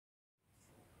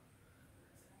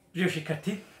প্রিয়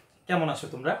শিক্ষার্থী, কেমন আছো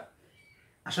তোমরা?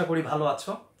 আশা করি ভালো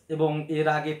আছো এবং এর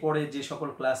আগে পরে যে সকল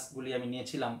ক্লাসগুলি আমি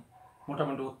নিয়েছিলাম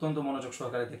মোটামুটি অত্যন্ত মনোযোগ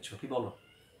সহকারে দেখছো, কি বলো?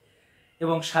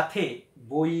 এবং সাথে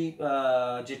বই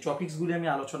যে টপিকসগুলি আমি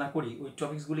আলোচনা করি ওই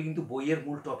টপিকসগুলি কিন্তু বইয়ের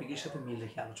মূল টপিকের সাথে মিল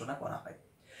রেখে আলোচনা করা হয়।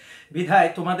 বিধায়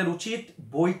তোমাদের উচিত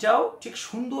বইটাও ঠিক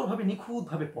সুন্দরভাবে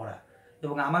নিখুঁতভাবে পড়া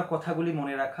এবং আমার কথাগুলি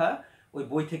মনে রাখা, ওই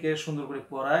বই থেকে সুন্দর করে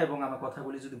পড়া এবং আমার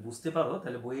কথাগুলি যদি বুঝতে পারো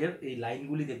তাহলে বইয়ের এই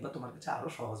লাইনগুলি দেখবা তোমার কাছে আরও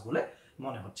সহজ বলে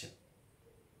মনে হচ্ছে।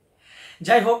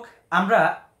 যাই হোক, আমরা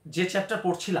যে চ্যাপ্টার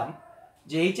পড়ছিলাম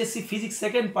যে HSC physics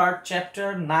second part chapter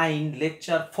 9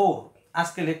 lecture 4,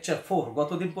 আজকে লেকচার 4,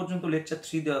 গতদিন পর্যন্ত লেকচার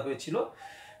 3 দেওয়া হয়েছিল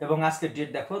এবং আজকের ডেট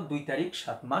দেখো 2 তারিখ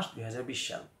 7 মাস 2020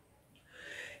 সাল।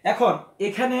 এখন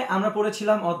এখানে আমরা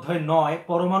পড়েছিলাম অধ্যায় 9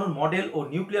 পরমাণুর মডেল ও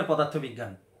নিউক্লিয়ার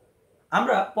পদার্থবিজ্ঞান।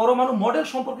 আমরা পরমাণু মডেল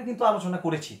সম্পর্কে কিন্তু আলোচনা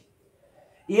করেছি।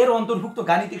 এর অন্তর্ভুক্ত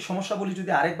গাণিতিক সমস্যাগুলি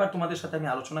যদি আরেকবার তোমাদের সাথে আমি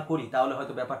আলোচনা করি তাহলে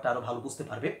হয়তো ব্যাপারটা আরো ভালো বুঝতে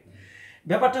পারবে।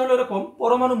 ব্যাপারটা হলো এরকম,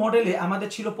 পরমাণু মডেলে আমাদের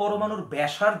ছিল পরমাণুর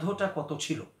ব্যাসার্ধটা কত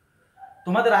ছিল।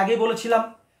 তোমাদের আগে বলেছিলাম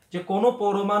যে কোনো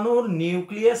পরমাণুর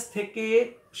নিউক্লিয়াস থেকে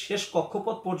শেষ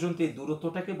কক্ষপথ পর্যন্ত এই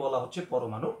দূরত্বটাকে বলা হচ্ছে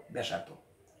পরমাণুর ব্যাসার্ধ।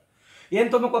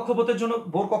 এনতম কক্ষপথের জন্য,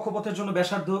 বোর কক্ষপথের জন্য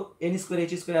ব্যাসার্ধ n square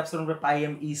h square epsilon by pi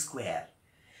m e square.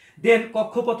 দেন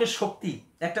কক্ষপথের শক্তি,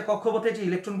 একটা কক্ষপথে যে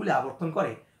ইলেকট্রনগুলি আবর্তন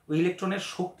করে ওই ইলেকট্রনের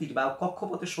শক্তি বা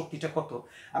কক্ষপথের শক্তিটা কত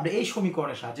আমরা এই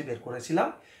সমীকরণের সাহায্যে বের করেছিলাম।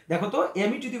 দেখো তো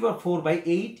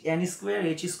m⁴/8 n square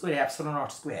h square epsilon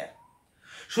not square.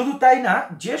 শুধু তাই না,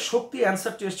 যে শক্তি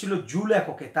অ্যান্সারটি এসেছিল জুল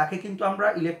এককে তাকে কিন্তু আমরা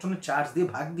ইলেকট্রনের চার্জ দিয়ে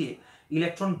ভাগ দিয়ে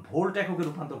ইলেকট্রন ভোল্ট এককে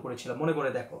রূপান্তর করেছিলাম। মনে করে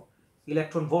দেখো,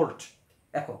 ইলেকট্রন ভোল্ট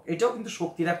একক, এটাও কিন্তু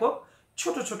শক্তির একক।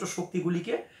 ছোট ছোট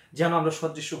শক্তিগুলিকে যেন আমরা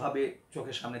সদৃশ্যভাবে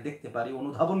চোখের সামনে দেখতে পারি,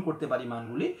 অনুধাবন করতে পারি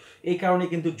মানগুলি, এই কারণে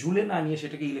কিন্তু জুলে না নিয়ে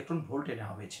সেটাকে ইলেকট্রন ভোল্টে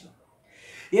নেওয়া হয়েছিল।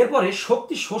 এরপরে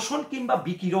শক্তি শোষণ কিংবা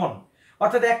বিকিরণ,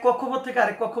 অর্থাৎ এক কক্ষপথ থেকে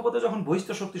আরেক কক্ষপথে যখন বহিস্থ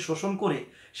শক্তি শোষণ করে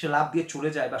সে লাফ দিয়ে চলে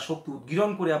যায় বা শক্তি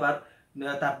উদ্গীরণ করে আবার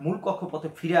তার মূল কক্ষপথে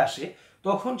ফিরে আসে,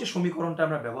 তখন যে সমীকরণটা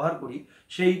আমরা ব্যবহার করি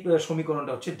সেই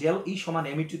সমীকরণটা হচ্ছে ডেল ই সমান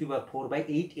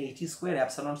m⁴/8 h square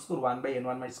epsilon square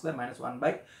 1/n1 square minus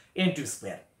 1/n2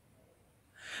 square.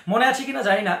 মনে আছে কিনা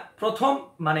জানি না, প্রথম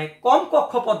মানে কম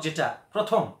কক্ষপথ যেটা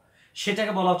প্রথম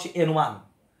সেটাকে বলা হচ্ছে n1,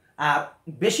 আর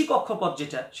বেশি কক্ষপথ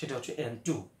যেটা সেটা হচ্ছে n2।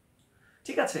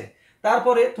 ঠিক আছে,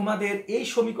 তারপরে তোমাদের এই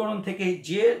সমীকরণ থেকে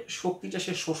যে শক্তিটা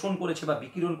সে শোষণ করেছে বা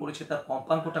বিকিরণ করেছে তার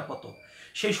কম্পাঙ্কটা কত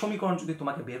সেই সমীকরণ যদি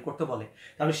তোমাকে বের করতে বলে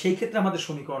তাহলে সেই ক্ষেত্রে আমাদের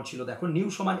সমীকরণ ছিল, দেখো নিউ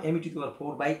সমান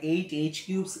m⁴/8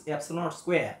 h³ epsilon not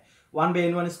square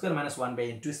 1/n1 square minus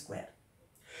 1/n2 square.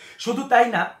 শুধু তাই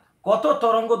না, কত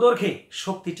তরঙ্গ দৈর্ঘ্যে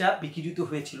শক্তিটা বিকিরিত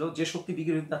হয়েছিল, যে শক্তি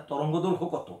বিকিরিত তার তরঙ্গ দৈর্ঘ্য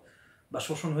কত বা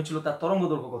শোষণ হয়েছিল তার তরঙ্গ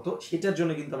দৈর্ঘ্য কত, সেটার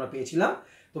জন্য কিন্তু আমরা পেয়েছিলাম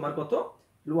তোমার কত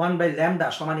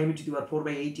 1/λ সমান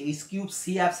m⁴/8 h³ c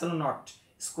epsilon not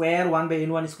square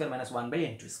 1/n1 square minus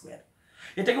 1/n2 square.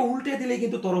 এটাকে উল্টে দিলেই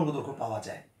কিন্তু তরঙ্গ দৈর্ঘ্য পাওয়া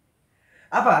যায়।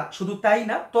 আবার শুধু তাই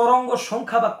না, তরঙ্গ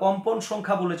সংখ্যা বা কম্পন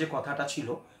সংখ্যা বলে যে কথাটা ছিল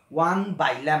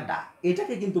 1/λ,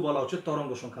 এটাকে কিন্তু বলা হচ্ছে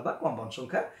তরঙ্গ সংখ্যা বা কম্পন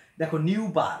সংখ্যা। দেখো নিউ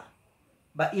বার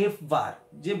বা এফ বার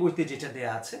যে বইতে যেটা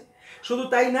দেয়া আছে। শুধু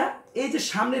তাই না, এই যে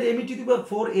সামনের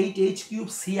m⁴/8 h³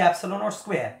 c epsilon not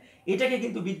square, এটাকে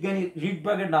কিন্তু বিজ্ঞানী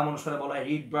রিডবার্গের নাম অনুসারে বলা হয়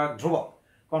রিডবার্গ ধ্রুবক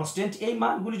কনস্ট্যান্ট। এই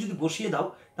মানগুলি যদি বসিয়ে দাও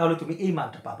তাহলে তুমি এই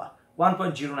মানটা পাবা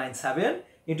 1.097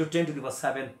 ×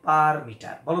 10⁷ পার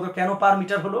মিটার। বলো তো কেন পার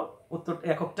মিটার হলো উত্তর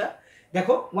এককটা?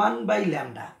 দেখো 1/λ,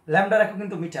 ল্যামডার একক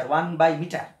কিন্তু মিটার,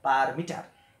 1/মিটার পার মিটার,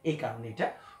 এই কারণে এটা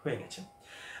হয়ে গেছে।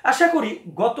 আশা করি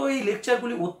গত এই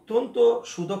লেকচারগুলি অত্যন্ত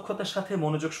সুদক্ষতার সাথে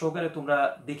মনোযোগ সহকারে তোমরা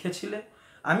দেখেছিলে।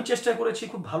 আমি চেষ্টা করেছি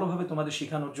খুব ভালোভাবে তোমাদের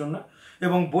শেখানোর জন্য,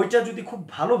 এবং বইটা যদি খুব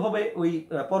ভালোভাবে ওই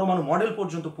পরমাণু মডেল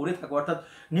পর্যন্ত পড়ে থাকো, অর্থাৎ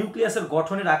নিউক্লিয়াসের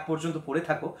গঠনের আগ পর্যন্ত পড়ে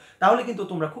থাকো, তাহলে কিন্তু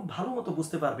তোমরা খুব ভালো মতো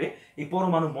বুঝতে পারবে এই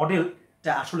পরমাণু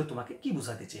মডেলটা আসলে তোমাকে কি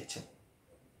বোঝাতে চেয়েছে।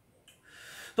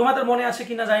 তোমাদের মনে আছে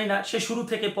কিনা জানি না, সে শুরু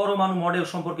থেকে পরমাণু মডেল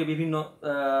সম্পর্কে বিভিন্ন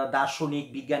দার্শনিক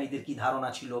বিজ্ঞানীদের কি ধারণা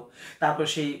ছিল, তারপর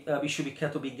সেই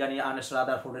বিশ্ববিখ্যাত বিজ্ঞানী আর্নেস্ট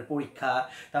রাদারফোর্ডের পরীক্ষা,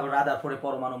 তারপর রাদারফোর্ডের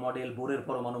পরমাণু মডেল, বোরের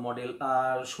পরমাণু মডেল,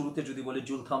 আর শুরুতে যদি বলি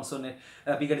জুল থমসনের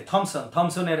বিজ্ঞানী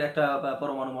থমসনের একটা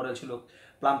পরমাণু মডেল ছিল,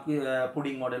 প্লাম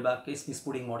পুডিং মডেল বা কিসমিস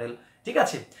পুডিং মডেল। ঠিক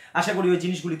আছে, আশা করি ওই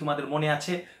জিনিসগুলি তোমাদের মনে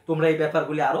আছে। তোমরা এই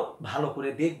ব্যাপারগুলি আরো ভালো করে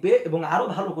দেখবে এবং আরো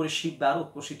ভালো করে শিখবে, আরো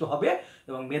উৎকর্ষিত হবে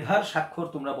এবং মেধার স্বাক্ষর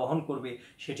তোমরা বহন করবে,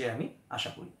 সেটাই আমি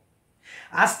আশা করি।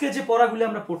 আজকে যে পড়াগুলি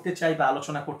আমরা পড়তে চাই বা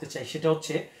আলোচনা করতে চাই সেটা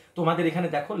হচ্ছে, তোমাদের এখানে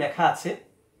দেখো লেখা আছে,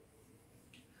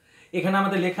 এখানে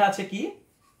আমাদের লেখা আছে কি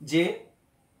যে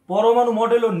পরমাণু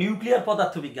মডেল ও নিউক্লিয়ার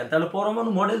পদার্থবিজ্ঞান। তাহলে পরমাণু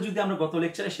মডেল যদি আমরা গত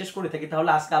লেকচারে শেষ করে থাকি তাহলে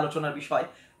আজকে আলোচনার বিষয়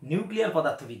নিউক্লিয়ার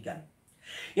পদার্থবিজ্ঞান।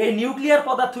 এই নিউক্লিয়ার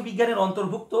পদার্থবিজ্ঞানের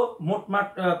অন্তর্ভুক্ত মোটমাট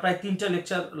প্রায় 3টা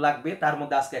লেকচার লাগবে, তার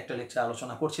মধ্যে আজকে একটা লেকচার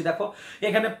আলোচনা করছি। দেখো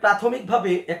এখানে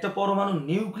প্রাথমিকভাবে একটা পরমাণু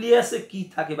নিউক্লিয়াসে কি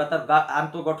থাকে বা তার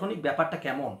আন্তঃগঠনিক ব্যাপারটা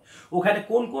কেমন, ওখানে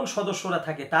কোন কোন সদস্যরা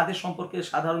থাকে তাদের সম্পর্কে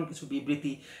সাধারণ কিছু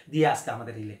বিবৃতি দিয়ে আজকে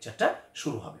আমাদের এই লেকচারটা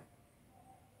শুরু হবে।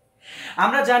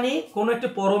 আমরা জানি কোন একটা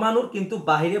পরমাণুর কিন্তু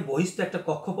বাইরে বহিস্থ একটা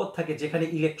কক্ষপথ থাকে যেখানে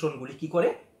ইলেকট্রনগুলি কি করে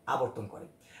আবর্তন করে,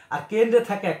 আর কেন্দ্রে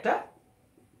থাকে একটা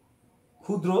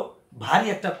ক্ষুদ্র ভারী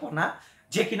একটা কণা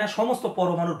যে কিনা সমস্ত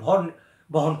পরমাণুর ভর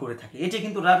বহন করে থাকে। এটি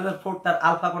কিন্তু রাদারফোর্ড তার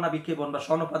আলফা কণা বিক্ষেপণ বা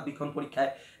সনপাত বীক্ষণ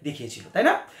পরীক্ষায় দেখিয়েছিল, তাই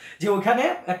না? যে ওইখানে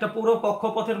একটা পুরো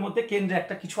কক্ষপথের মধ্যে কেন্দ্রে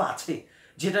একটা কিছু আছে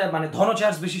যেটা মানে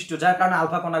ধনচার্জ বিশিষ্ট, যার কারণে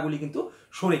আলফা কণাগুলি কিন্তু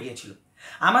সরে গিয়েছিল।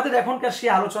 আমাদের এখনকার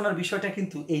সেই আলোচনার বিষয়টা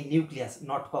কিন্তু এই নিউক্লিয়াস,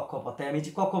 নট কক্ষপথ। তাই আমি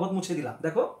যে কক্ষপথ মুছে দিলাম,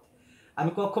 দেখো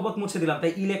আমি কক্ষপথ মুছে দিলাম,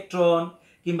 তাই ইলেকট্রন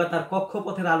কিংবা তার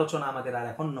কক্ষপথের আলোচনা আমাদের আর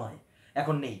এখন নয়,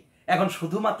 এখন নেই। এখন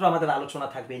শুধুমাত্র আমাদের আলোচনা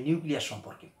থাকবে নিউক্লিয়াস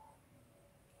সম্পর্কে।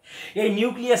 এই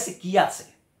নিউক্লিয়াসে কি আছে,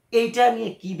 এইটা নিয়ে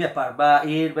কি ব্যাপার বা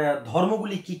এর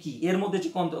ধর্মগুলি কি কি, এর মধ্যে যে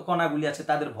কণাগুলি আছে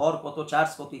তাদের ভর কত, চার্জ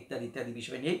কত ইত্যাদি ইত্যাদি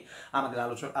বিষয় নিয়ে আমাদের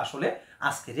আলোচনা আসলে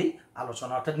আজকের এই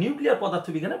আলোচনা, অর্থাৎ নিউক্লিয়ার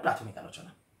পদার্থবিজ্ঞানের প্রাথমিক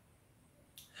আলোচনা।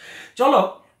 চলো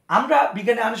আমরা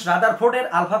বিজ্ঞানী আর্নেস্ট রাদারফোর্ডের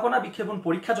আলফা কণা বিক্ষেপণ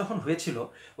পরীক্ষা যখন হয়েছিল,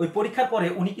 ওই পরীক্ষার পরে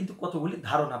উনি কিন্তু কতগুলি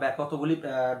ধারণা বা কতগুলি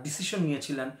ডিসিশন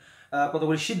নিয়েছিলেন,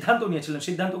 কতগুলি সিদ্ধান্ত নিয়েছিলেন।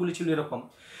 সিদ্ধান্তগুলি ছিল এরকম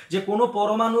যে কোনো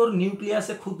পরমাণুর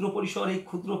নিউক্লিয়াসে ক্ষুদ্র পরিসর, এই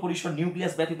ক্ষুদ্র পরিসর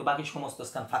নিউক্লিয়াস ব্যতীত বাকি সমস্ত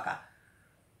স্থান ফাঁকা।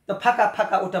 তো ফাঁকা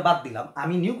ফাঁকা ওটা বাদ দিলাম,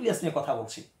 আমি নিউক্লিয়াস নিয়ে কথা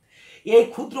বলছি। এই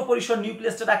ক্ষুদ্র পরিসর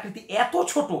নিউক্লিয়াসটার আকৃতি এত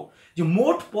ছোট যে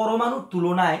মোট পরমাণুর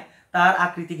তুলনায় তার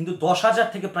আকৃতি কিন্তু 10,000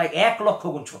 থেকে প্রায় 1 লক্ষ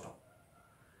গুণ ছোট।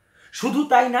 শুধু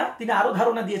তাই না, তিনি আরো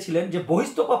ধারণা দিয়েছিলেন যে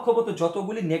বহিস্থ কক্ষপথে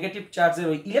যতগুলি নেগেটিভ চার্জের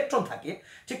ওই ইলেকট্রন থাকে,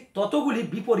 ঠিক ততগুলি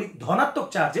বিপরীত ধনাত্মক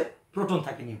চার্জের প্রোটন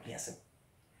থাকে নিউক্লিয়াসে।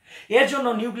 এর জন্য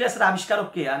নিউক্লিয়াসের আবিষ্কারক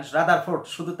কে? রাদারফোর্ড।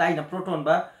 শুধু তাই না, প্রোটন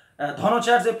বা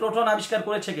ধনচার্জের প্রোটন আবিষ্কার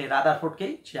করেছে কে?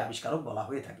 রাদারফোর্ডকেই সে আবিষ্কারক বলা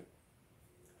হয়ে থাকে।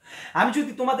 আমি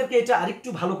যদি তোমাদেরকে এটা আরেকটু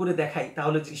ভালো করে দেখাই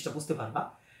তাহলে জিনিসটা বুঝতে পারবা।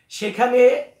 সেখানে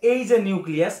এই যে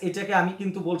নিউক্লিয়াস, এটাকে আমি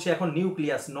কিন্তু বলছি এখন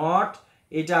নিউক্লিয়াস, নট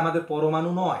এটা আমাদের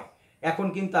পরমাণু নয়। এখন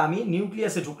কিন্তু আমি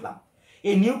নিউক্লিয়াসে ঢুকলাম।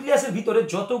 এই নিউক্লিয়াসের ভিতরে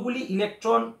যতগুলি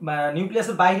ইলেকট্রন,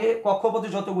 নিউক্লিয়াসের বাইরে কক্ষপথে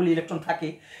যতগুলি ইলেকট্রন থাকে,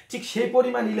 ঠিক সেই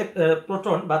পরিমাণ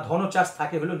প্রোটন বা ধনচার্জ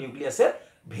থাকে হলো নিউক্লিয়াসের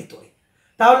ভেতরে।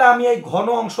 তাহলে আমি এই ঘন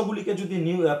অংশগুলিকে যদি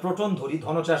প্রোটন ধরি,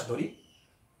 ধনচার্জ ধরি,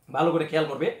 ভালো করে খেয়াল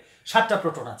করবে 7টা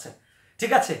প্রোটন আছে,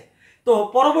 ঠিক আছে? তো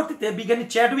পরবর্তীতে বিজ্ঞানী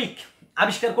চ্যাডউইক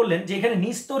আবিষ্কার করলেন যে এখানে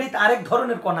নিস্তরিত আরেক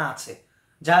ধরনের কণা আছে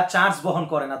যা চার্জ বহন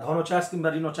করে না, ধনচার্জ কিংবা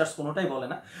ঋণ চার্জ কোনোটাই বলে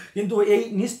না, কিন্তু এই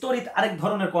নিস্তরিত আরেক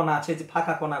ধরনের কণা আছে, যে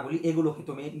ফাঁকা কণাগুলি, এগুলোকে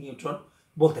তুমি নিউট্রন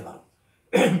বলতে পারো।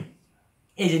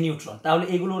 এই যে নিউট্রন, তাহলে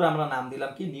এগুলোর আমরা নাম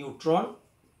দিলাম কি? নিউট্রন।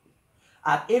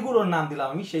 আর এগুলোর নাম দিলাম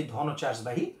আমি সেই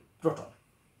ধনচার্জবাহী প্রোটন।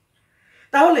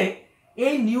 তাহলে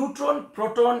এই নিউট্রন,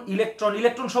 প্রোটন, ইলেকট্রন,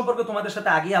 ইলেকট্রন সম্পর্কে তোমাদের সাথে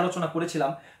আগে আলোচনা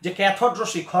করেছিলাম যে ক্যাথোড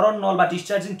রশ্মি, ক্ষরণ নল বা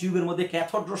ডিসচার্জিং টিউবের মধ্যে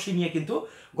ক্যাথোড রশ্মি নিয়ে কিন্তু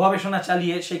গবেষণা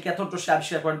চালিয়ে সেই ক্যাথোড রশ্মি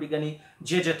আবিষ্কার করেন বিজ্ঞানী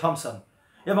জে থমসন।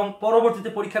 এবং পরবর্তীতে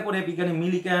পরীক্ষা করে বিজ্ঞানী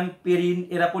মিলিকান, পেরিন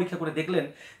এরা পরীক্ষা করে দেখলেন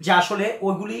যে আসলে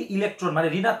ওইগুলি ইলেকট্রন মানে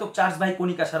ঋণাত্মক চার্জবাহী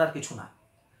কণিকা ছাড়া আর কিছু না।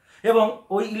 এবং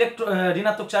ওই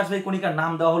ঋণাত্মক চার্জবাহী কণিকার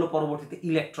নাম দেওয়া হলো পরবর্তীতে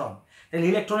ইলেকট্রন। তাহলে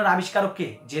ইলেকট্রনের আবিষ্কারক কে?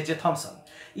 J Thomson.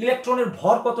 ইলেকট্রনের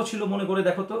ভর কত ছিল মনে করে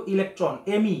দেখো তো? ইলেকট্রন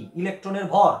এমই, ইলেকট্রনের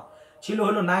ভর ছিল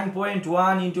হলো 9.1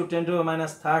 ×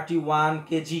 10⁻31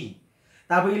 কেজি।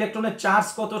 তারপর ইলেকট্রনের চার্জ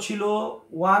কত ছিল?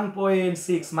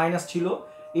 1.6 মাইনাস ছিল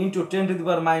ইন্টু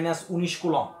 10⁻19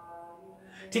 কুলম।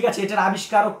 ঠিক আছে, এটার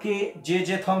আবিষ্কারক কে?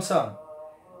 J Thomson.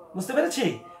 বুঝতে পেরেছি?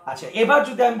 আচ্ছা, এবার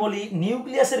যদি আমি বলি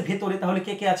নিউক্লিয়াসের ভেতরে তাহলে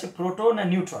কে কে আছে? প্রোটন আর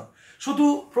নিউট্রন। শুধু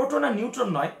প্রোটন আর নিউট্রন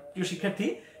নয় প্রিয় শিক্ষার্থী,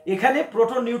 এখানে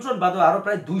প্রোটন, নিউট্রন বাদেও আরো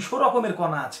প্রায় 200 রকমের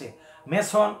কণা আছে।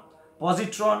 মেসন,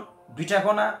 পজিট্রন, বিটা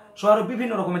কণা সহ আরো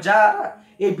বিভিন্ন রকমের, যা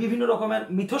এই বিভিন্ন রকমের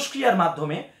মিথস্ক্রিয়ার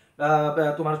মাধ্যমে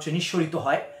তোমার হচ্ছে নিঃসরিত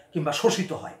হয় কিংবা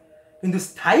শোষিত হয়। কিন্তু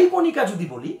স্থায়ী কণিকা যদি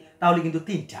বলি তাহলে কিন্তু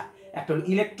 3টা, একটা হলো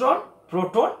ইলেকট্রন,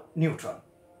 প্রোটন, নিউট্রন।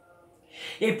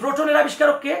 এই প্রোটনের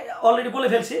আবিষ্কারককে অলরেডি বলে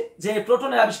ফেলছি যে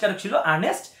প্রোটনের আবিষ্কারক ছিল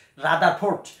আর্নেস্ট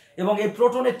রাদারফোর্ড। এবং এই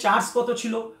প্রোটনের চার্জ কত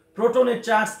ছিল? প্রোটনের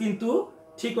চার্জ কিন্তু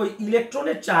ঠিক ওই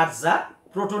ইলেকট্রনের চার্জ যা,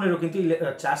 প্রোটনেরও কিন্তু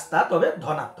চার্জ তা, তবে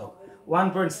ধনাত্মক,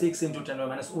 1.6 ×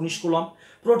 10⁻19 কুলম।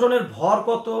 প্রোটনের ভর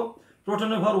কত?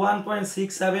 প্রোটনের ভর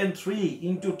 1.673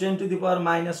 ×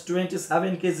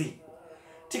 10⁻27 কেজি।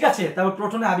 ঠিক আছে, তারপর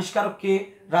প্রোটনের আবিষ্কারক কে?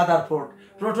 রাদারফোর্ড।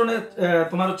 প্রোটনের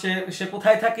তোমার হচ্ছে সে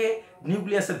কোথায় থাকে?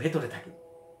 নিউক্লিয়াসের ভেতরে থাকে।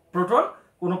 প্রোটন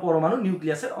কোনো পরমাণু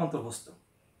নিউক্লিয়াসের অন্তর্ভুক্ত।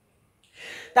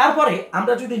 তারপরে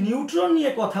আমরা যদি নিউট্রন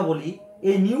নিয়ে কথা বলি,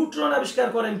 এই নিউট্রন আবিষ্কার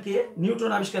করেন কে?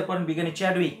 নিউট্রন আবিষ্কার করেন বিজ্ঞানী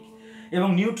চ্যাডউইক। এবং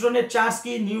নিউট্রনের চার্জ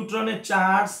কি? নিউট্রনের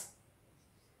চার্জ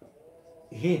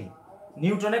হীন,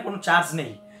 নিউট্রনে কোনো চার্জ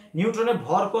নেই। নিউট্রনের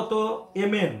ভর কত?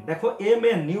 mn। দেখো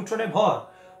mn নিউট্রনের ভর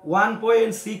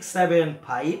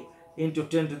 1.675 ইন্টু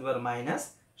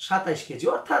 10⁻⁻27 কেজি,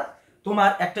 অর্থাৎ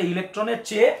তোমার একটা ইলেকট্রনের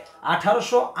চেয়ে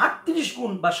 1838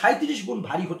 গুণ বা 37 গুণ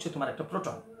ভারী হচ্ছে তোমার একটা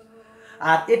প্রোটন,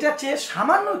 আর এটার চেয়ে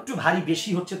সামান্য একটু ভারী বেশি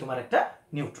হচ্ছে তোমার একটা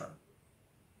নিউট্রন।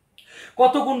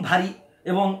 কত গুণ ভারী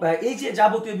এবং এই যে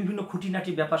যাবতীয় বিভিন্ন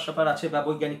খুঁটিনাটি ব্যাপার স্যাপার আছে বা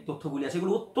বৈজ্ঞানিক তথ্যগুলি আছে,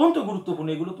 এগুলো অত্যন্ত গুরুত্বপূর্ণ,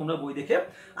 এগুলো তোমরা বই দেখে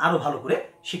আরো ভালো করে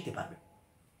শিখতে পারবে।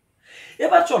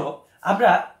 এবার চলো আমরা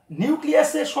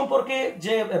নিউক্লিয়াসের সম্পর্কে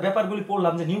যে ব্যাপারগুলি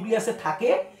পড়লাম, যে নিউক্লিয়াসে থাকে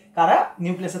কারা?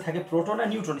 নিউক্লিয়াসে থাকে প্রোটন আর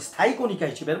নিউট্রন স্থায়ী কণিকা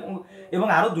হিসেবে, এবং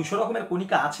আরো 200 রকমের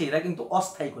কণিকা আছে, এরা কিন্তু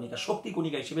অস্থায়ী কণিকা, শক্তি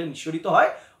কণিকা হিসেবে নিঃসরিত হয়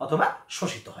অথবা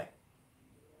শোষিত হয়।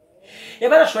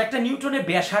 এবার আসো একটা নিউট্রনের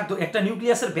ব্যাসার্ধ, একটা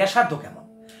নিউক্লিয়াসের ব্যাসার্ধ কেমন?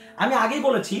 আমি আগেই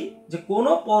বলেছি যে কোন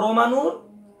পরমাণুর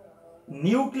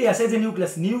নিউক্লিয়াসে, যে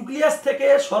নিউক্লিয়াস থেকে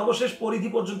সর্বশেষ পরিধি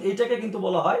পর্যন্ত, এইটাকে কিন্তু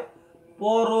বলা হয়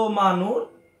পরমাণুর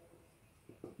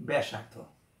ব্যাসার্ধ।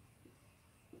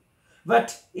 বাট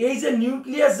এই যে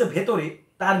নিউক্লিয়াস যে ভেতরে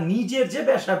তার নিজের যে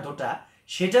ব্যাসার্ধটা,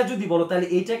 সেটা যদি বলো তাহলে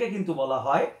এইটাকে কিন্তু বলা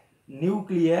হয়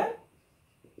নিউক্লিয়ার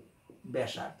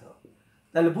ব্যাসার্ধ।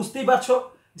 তাহলে বুঝতেই পারছো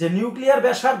যে নিউক্লিয়ার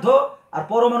ব্যাসার্ধ আর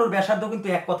পরমাণুর ব্যাসার্ধ কিন্তু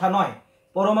এক কথা নয়।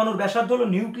 পরমাণুর ব্যাসার্ধ হলো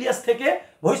নিউক্লিয়াস থেকে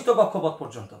বহিস্থ কক্ষপথ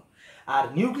পর্যন্ত, আর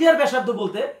নিউক্লিয়ার ব্যাসার্ধ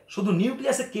বলতে শুধু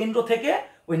নিউক্লিয়াসের কেন্দ্র থেকে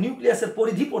ওই নিউক্লিয়াসের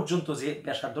পরিধি পর্যন্ত যে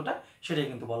ব্যাসার্ধটা, সেটাই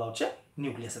কিন্তু বলা হচ্ছে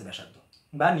নিউক্লিয়াসের ব্যাসার্ধ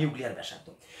বা নিউক্লিয়ার ব্যাসার্ধ।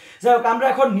 যাই হোক, আমরা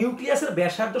এখন নিউক্লিয়াসের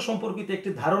ব্যাসার্ধ সম্পর্কিত একটি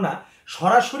ধারণা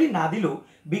সরাসরি না দিলেও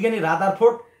বিজ্ঞানী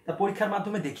রাদারফোর্ড তার পরীক্ষার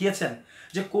মাধ্যমে দেখিয়েছেন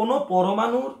যে কোনো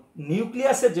পরমাণুর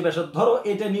নিউক্লিয়াসের যে ব্যাসার্ধ, ধরো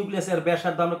এটা নিউক্লিয়াসের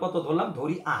ব্যাসার্ধ আমরা কত ধরলাম,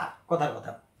 ধরি আর, কথার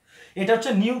কথা, এটা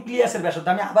হচ্ছে নিউক্লিয়াসের ব্যাসার্ধ।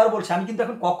 আমি আবার বলছি, আমি কিন্তু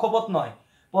এখন কক্ষপথ নয়,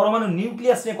 পরমাণু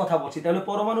নিউক্লিয়াস নিয়ে কথা বলছি। তাহলে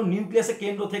পরমাণু নিউক্লিয়াসের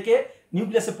কেন্দ্র থেকে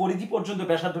নিউক্লিয়াসের পরিধি পর্যন্ত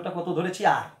ব্যাসার্ধটা কত ধরেছি,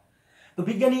 আর। তো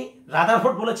বিজ্ঞানী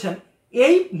রাদারফোর্ড বলেছেন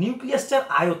এই নিউক্লিয়াসটার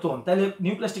আয়তন, তাহলে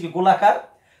নিউক্লিয়াসটি কি গোলাকার,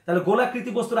 তাহলে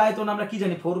গোলাকৃতি বস্তুর আয়তন আমরা কি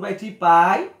জানি, 4/3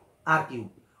 পাই আর কিউব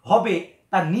হবে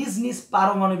তার নিজ নিজ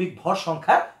পারমাণবিক ভর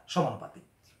সংখ্যার সমানুপাতিক।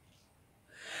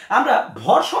 আমরা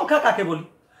ভর সংখ্যা কাকে বলি?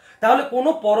 তাহলে কোন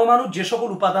পরমাণু যে সকল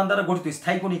উপাদান দ্বারা গঠিত,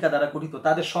 স্থায়ী কণিকা দ্বারা গঠিত,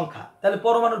 তাদের সংখ্যা। তাহলে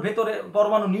পরমাণুর ভেতরে,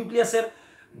 পরমাণু নিউক্লিয়াসের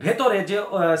ভেতরে যে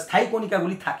স্থায়ী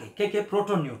কণিকাগুলি থাকে, কে কে?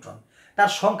 প্রোটন, নিউট্রন, তার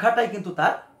সংখ্যাটাই কিন্তু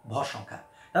তার ভর সংখ্যা।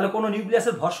 তাহলে কোনো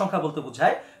নিউক্লিয়াসের ভর সংখ্যা বলতে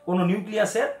বোঝায় কোনো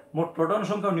নিউক্লিয়াসের মোট প্রোটন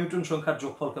সংখ্যা ও নিউট্রন সংখ্যার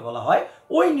যোগফলকে বলা হয়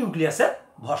ওই নিউক্লিয়াসের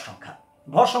ভর সংখ্যা।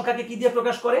 ভর সংখ্যাকে কি দিয়ে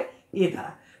প্রকাশ করে? এ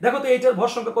দ্বারা। দেখো তো এইটার ভর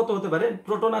সংখ্যা কত হতে পারে?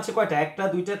 প্রোটন আছে কয়টা? 1টা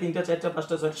 2টা 3টা 4টা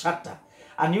 5টা 6টা 7টা,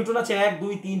 আর নিউট্রন আছে 1 2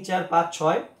 3 4 5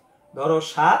 6, ধরো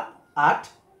 7 8,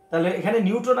 তাহলে এখানে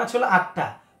নিউট্রন আছে হলো 8টা,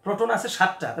 প্রোটন আছে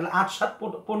 7টা, তাহলে 8 7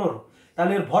 15।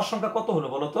 তাহলে এর ভর সংখ্যা কত হলো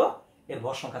বলো তো? এর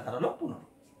ভর সংখ্যা তার হলো 15।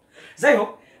 যাই হোক,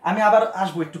 আমি আবার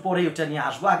আসবো একটু পরে, ওটা নিয়ে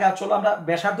আসবো। আগে চলো আমরা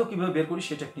ব্যাসার্ধ কিভাবে বের করি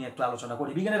সেটা নিয়ে একটু আলোচনা করি।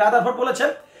 বিজ্ঞানী রাদারফোর্ড বলেছেন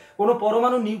কোনো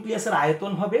পরমাণু নিউক্লিয়াসের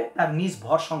আয়তন হবে তার নিজ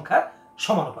ভর সংখ্যার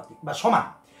সমানুপাতিক বা সমান।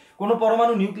 কোনো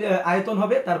পরমাণু আয়তন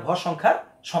হবে তার ভর সংখ্যার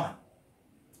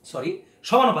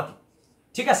সমানুপাতিক।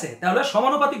 ঠিক আছে, তাহলে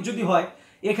সমানুপাতিক যদি হয়,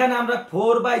 এখানে আমরা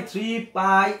 4/3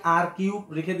 পাই আর কিউব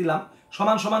রেখে দিলাম,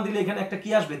 সমান সমান দিলে এখানে একটা কি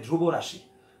আসবে? ধ্রুব রাশি,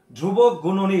 ধ্রুবক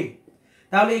গুণনী।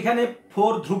 তাহলে এখানে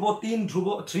 4 ধ্রুব, 3 ধ্রুব,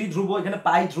 3 ধ্রুব, এখানে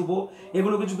পাই ধ্রুব,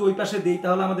 এগুলোকে যদি ওই পাশে দেই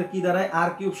তাহলে আমাদের কি দাঁড়ায়? আর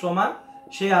কিউব সমান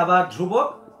সে আবার ধ্রুবক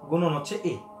গুণন হচ্ছে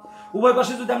এ। উভয়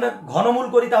পাশে যদি আমরা ঘনমূল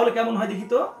করি তাহলে কেমন হয় দেখি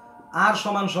তো? আর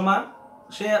সমান সমান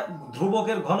সে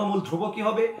ধ্রুবকের ঘনমূল, ধ্রুব কি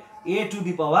হবে?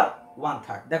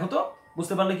 a⁻1/3। দেখো তো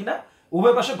বুঝতে পারলে কিনা?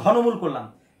 উভয় পাশে ঘনমূল করলাম,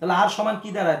 তাহলে আর সমান কি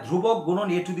দাঁড়ায়? ধ্রুবক গুণন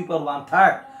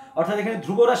a⁻1/3, অর্থাৎ এখানে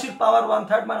ধ্রুব রাশির পাওয়ার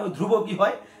 1/3 মানে ওই ধ্রুব কি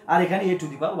হয়, আর এখানে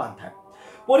a⁻1/3।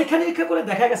 পরীক্ষা নিরীক্ষা করে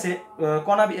দেখা গেছে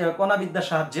কণাবিদ্যার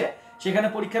সাহায্যে, সেখানে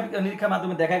পরীক্ষা নিরীক্ষার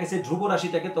মাধ্যমে দেখা গেছে ধ্রুব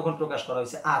রাশিটাকে তখন প্রকাশ করা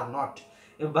হয়েছে r0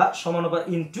 বা সমানুপাত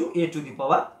ইনটু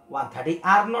a⁻1/3। এই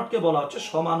r0 কে বলা হচ্ছে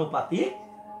সমানুপাতিক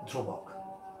ধ্রুবক।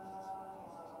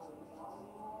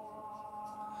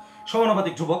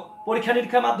 সমানুপাতিক ধ্রুবক পরীক্ষা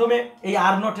নিরীক্ষার মাধ্যমে এই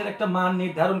r0 এর একটা মান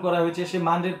নির্ধারণ করা হয়েছে। সেই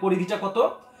মানের পরিধিটা কত?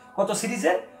 কত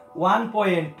সিরিজের?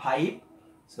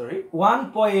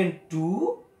 1.2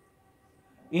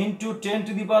 ইন্টু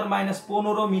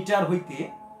 10⁻⁻15 মিটার হইতে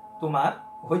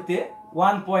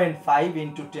 1.5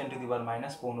 ইন্টু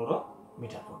 10⁻⁻15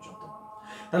 মিটার পর্যন্ত।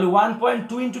 তাহলে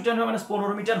 1.2 ইন্টু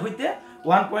 10⁻⁻15 মিটার হইতে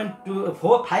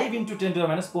 1.5 ইন্টু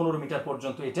 10⁻⁻15 মিটার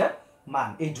পর্যন্ত এটা মান,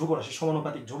 এই ধ্রুব রাশি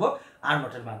সমানুপাতিক ধ্রুবক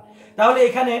r0 এর মান। তাহলে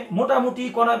এখানে মোটামুটি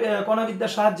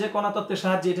কণাবিদ্যার সাহায্যে, কণাতত্ত্বের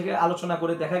সাহায্যে এটাকে আলোচনা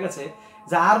করে দেখা গেছে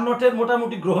যে r0 এর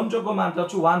মোটামুটি গ্রহণযোগ্য মানটা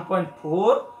হচ্ছে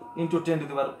 1.4 ইন্টু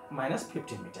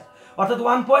 10⁻⁻15 মিটার, অর্থাৎ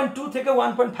 1.2 থেকে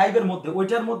 1.5 এর মধ্যে,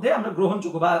 ওইটার মধ্যে আমরা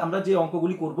গ্রহণযোগ্য বা আমরা যে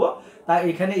অঙ্কগুলি করব তা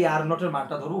এখানে এই r0 এর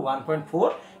মানটা ধরো 1.4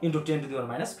 ইন্টু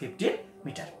 10⁻⁻15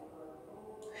 মিটার।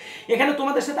 এখানে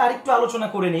তোমাদের সাথে আরেকটু আলোচনা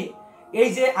করে নেই। এই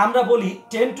যে আমরা বলি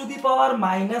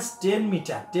 10⁻⁻10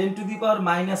 মিটার,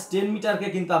 10⁻⁻10 মিটারকে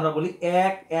কিন্তু আমরা বলি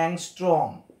 1 অ্যাংস্ট্রম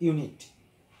ইউনিট।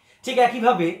 ঠিক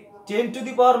একইভাবে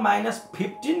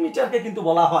 10⁻⁻15 মিটারকে কিন্তু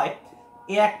বলা হয়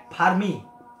 1 ফার্মি।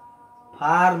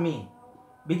 ফার্মি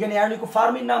বিজ্ঞানী এরনিকো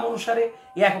ফার্মির নাম অনুসারে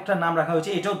এই এককটার নাম রাখা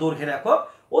হয়েছে। এটাও দৈর্ঘ্যের একক,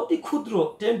 অতি ক্ষুদ্র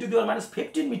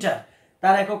 10⁻⁻15 মিটার,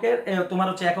 তার এককের তোমার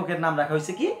হচ্ছে এককের নাম রাখা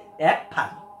হয়েছে কি 1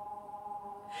 ফার্মি।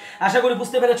 আশা করি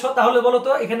বুঝতে পেরেছো। তাহলে বলো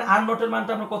তো এখানে আর নটের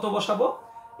মানটা আমরা কত বসাবো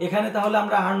এখানে? তাহলে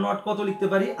আমরা আর নট কত লিখতে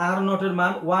পারি? আর নটের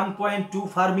মান 1.2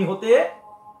 ফার্মি হতে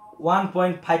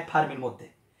 1.5 ফার্মির মধ্যে।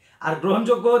 আর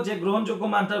গ্রহণযোগ্য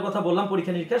মানটার কথা বললাম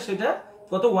পরীক্ষা নিরীক্ষা, সেটা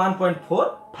কত? 1.4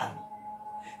 ফার্মি।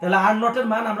 তাহলে আর নটের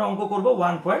মান আমরা অঙ্ক করব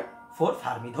 1.4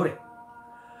 ফার্মি ধরে।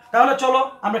 তাহলে চলো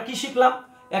আমরা কি শিখলাম?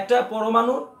 একটা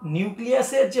পরমাণু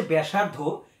নিউক্লিয়াসের যে ব্যাসার্ধ,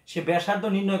 সে ব্যাসার্ধ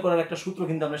নির্ণয় করার একটা সূত্র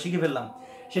কিন্তু আমরা শিখে ফেললাম।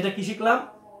 সেটা কি শিখলাম?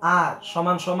 আর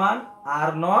সমান সমান are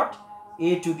not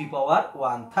a to the power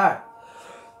 1/3।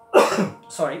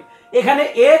 Sorry, এখানে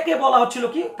a কে বলা হচ্ছিল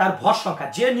কি তার ভর সংখ্যা।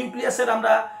 যে নিউক্লিয়াসের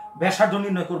আমরা ব্যাসার্ধ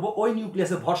নির্ণয় করব ওই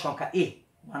নিউক্লিয়াসের ভর সংখ্যা a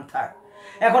 1/3।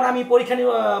 এখন আমি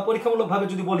পরীক্ষামূলকভাবে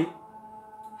যদি বলি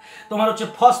তোমার হচ্ছে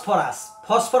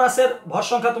ফসফরাসের ভর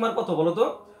সংখ্যা তোমার কত বলো তো?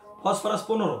 ফসফরাস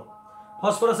 15।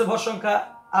 ফসফরাসের ভর সংখ্যা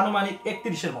আনুমানিক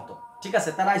 31-এর মতো, ঠিক আছে?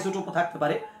 তার আইসোটোপও থাকতে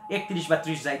পারে 31 বা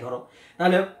 30 যাই ধরো।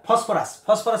 তাহলে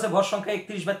ফসফরাসের ভর সংখ্যা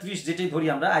 31 বা 30 যেটাই ধরি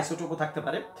আমরা, আইসোটোপও থাকতে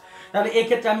পারে। তাহলে এই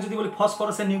ক্ষেত্রে আমি যদি বলি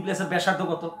ফসফরাসের নিউক্লিয়াসের ব্যাসার্ধ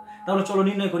কত, তাহলে চলো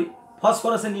নির্ণয় করি।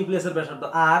 ফসফরাসের নিউক্লিয়াসের ব্যাসার্ধ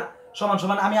আর সমান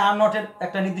সমান, আমি আর নটের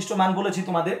একটা নির্দিষ্ট মান বলেছি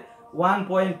তোমাদের,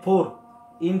 1.4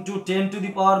 ইন্টু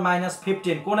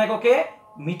 10⁻⁻15 কোন এককে?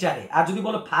 মিটারে। আর যদি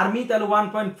বলো ফার্মি তাহলে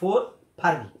 1.4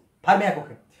 ফার্মি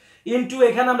এককে ইন্টু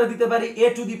এখানে আমরা দিতে পারি a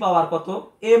টু দি পাওয়ার কত?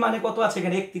 a মানে কত আছে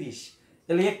এখানে? 31।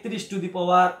 তাহলে 31 টু দি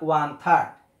পাওয়ার 1/3,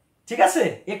 ঠিক আছে?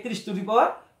 31 টু দি পাওয়ার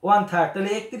 1/3। তাহলে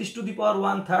 31 টু দি পাওয়ার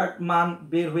 1/3 মান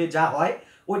বের হয়ে যা হয়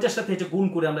ওইটার সাথে এটা গুণ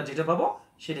করে আমরা যেটা পাবো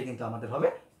সেটা কিন্তু আমাদের হবে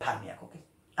ফার্মি এককে।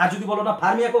 আর যদি বলো না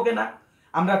ফার্মি এককে না,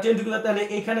 আমরা 10 টু দি পাওয়ার, তাহলে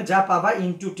এখানে যা পাবা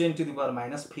ইন্টু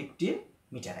 10⁻⁻15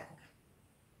 মিটার একক।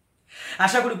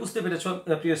 আশা করি বুঝতে পেরেছো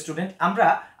প্রিয় স্টুডেন্ট। আমরা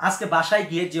আজকে বাসায়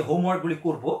গিয়ে যে হোমওয়ার্কগুলি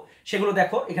করব সেগুলো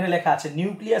দেখো, এখানে লেখা আছে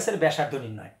নিউক্লিয়াসের ব্যাসার্ধ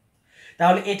নির্ণয়।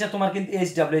 তাহলে এটা তোমার কিন্তু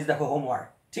এইচডব্লিউএস দেখো হোমওয়ার্ক,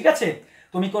 ঠিক আছে?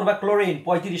 তুমি করবা chlorine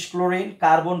 35, chlorine,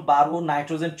 carbon 12,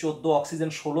 nitrogen 14,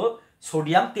 oxygen 16,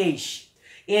 sodium 23।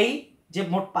 এই যে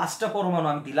মোট 5টা পরমাণু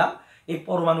আমি দিলাম, এই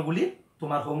পরমাণুগুলি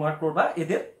তোমার হোমওয়ার্ক করবা,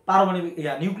 এদের পারমাণবিক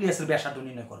নিউক্লিয়াসের ব্যাসার্ধ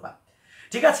নির্ণয় করবা,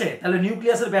 ঠিক আছে? তাহলে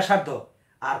নিউক্লিয়াসের ব্যাসার্ধ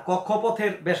আর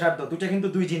কক্ষপথের ব্যাসার্ধ দুটো কিন্তু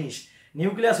দুই জিনিস।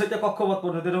 নিউক্লিয়াস হইতে কক্ষপথ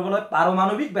পর্যন্ত এটা বলা হয়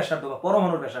পারমাণবিক ব্যাসার্ধ বা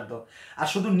পরমাণুর ব্যাসার্ধ। আর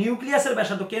শুধু নিউক্লিয়াসের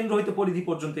ব্যাসার্ধ কেন্দ্র হইতে পরিধি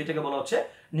পর্যন্ত এটাকে বলা হচ্ছে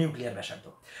নিউক্লিয়ার ব্যাসার্ধ।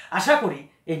 আশা করি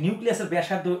এই নিউক্লিয়াসের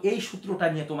ব্যাসার্ধ এই সূত্রটা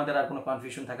নিয়ে তোমাদের আর কোনো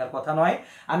কনফিউশন থাকার কথা নয়।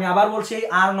 আমি আবার বলছি, এই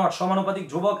আর নট সমানুপাতিক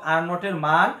ধ্রুবক আর নটের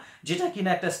মান, যেটা কিনা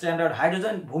একটা স্ট্যান্ডার্ড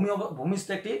হাইড্রোজেন ভূমিস্থ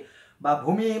একটি বা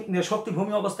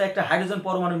ভূমি অবস্থায় একটা হাইড্রোজেন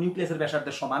পরমাণু নিউক্লিয়াসের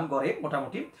ব্যাসার্ধের সমান গড়ে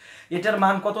মোটামুটি। এটার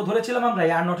মান কত ধরেছিলাম আমরা?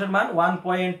 আর নটের মান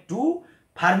 1.2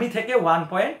 ফার্মি থেকে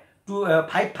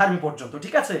 1.25 ফার্মি পর্যন্ত,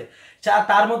 ঠিক আছে?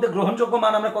 তার মধ্যে গ্রহণযোগ্য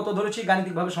মান আমরা কত ধরেছি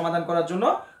গাণিতিকভাবে সমাধান করার জন্য?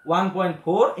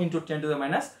 1.4 ইন্টু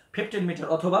 10⁻⁻15 মিটার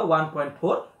অথবা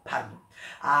 1.4 ফার্মি।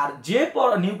 আর যে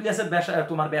নিউক্লিয়াসের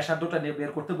তোমার ব্যাসার্ধটা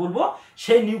বের করতে বলবো,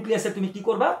 সেই নিউক্লিয়াসে তুমি কি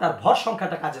করবা? তার ভর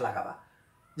সংখ্যাটা কাজে লাগাবা।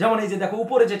 যেমন এই যে দেখো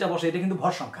উপরে যেটা বসে এটা কিন্তু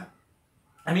ভর সংখ্যা,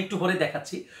 আমি একটু পরে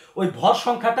দেখাচ্ছি। ওই ভর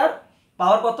সংখ্যাটার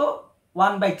পাওয়ার কত?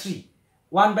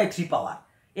 1/3 পাওয়ার।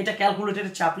 এটা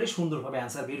ক্যালকুলেটরে চাপলে সুন্দরভাবে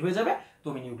অ্যান্সার বের হয়ে যাবে,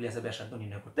 তুমি নিউক্লিয়াসের ব্যাসার্ধ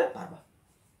নির্ণয় করতে পারবা।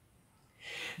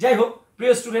 যাই হোক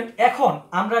প্রিয় স্টুডেন্ট, এখন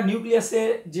আমরা নিউক্লিয়াসে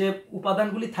যে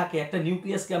উপাদানগুলি থাকে, একটা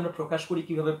নিউক্লিয়াসকে আমরা প্রকাশ করি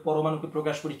কিভাবে, পরমাণুকে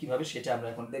প্রকাশ করি কিভাবে, সেটা আমরা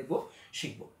এখন দেখব,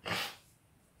 শিখব।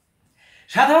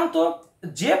 সাধারণত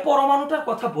যে পরমাণুটার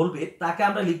কথা বলবে তাকে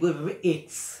আমরা লিখবো এভাবে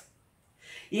এক্স।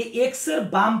 এই এক্স এর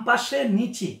বাম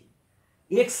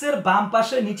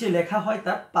পাশে নিচে লেখা হয়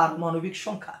তার পারমাণবিক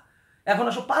সংখ্যা। এখন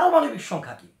আসলে পারমাণবিক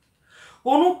সংখ্যা কি?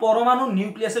 কোন পরমাণু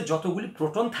নিউক্লিয়াসে যতগুলি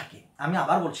প্রোটন থাকে, আমি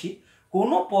আবার বলছি,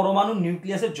 কোন পরমাণু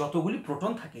নিউক্লিয়াসে যতগুলি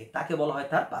প্রোটন থাকে তাকে বলা হয়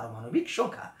তার পারমাণবিক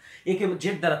সংখ্যা। একে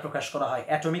জেড দ্বারা প্রকাশ করা হয়,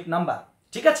 অ্যাটমিক নাম্বার,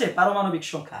 ঠিক আছে? পারমাণবিক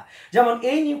সংখ্যা। যেমন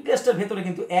এই নিউক্লিয়াসটার ভেতরে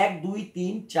কিন্তু 1 2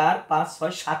 3 4 5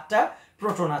 6 7টা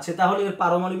প্রোটন আছে, তাহলে এর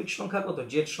পারমাণবিক সংখ্যা কত?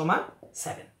 জেড সমান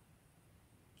 7।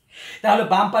 তাহলে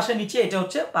বাম পাশে নিচে এটা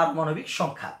হচ্ছে পারমাণবিক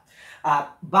সংখ্যা। আর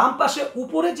বাম পাশে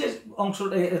উপরে যে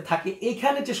অংশটা থাকে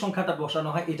এইখানে যে সংখ্যাটা বসানো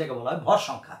হয় এটাকে বলা হয় ভর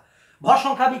সংখ্যা। ভর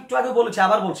সংখ্যা আমি একটু আগে বলেছি,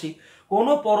 আবার বলছি, কোন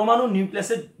পরমাণু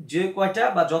নিউক্লিয়াসে যে কয়টা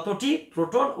বা যতটি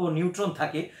প্রোটন ও নিউট্রন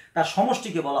থাকে তার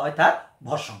সমষ্টিকে বলা হয় তার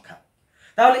ভর সংখ্যা।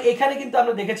 তাহলে এখানে কিন্তু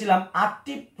আমরা দেখেছিলাম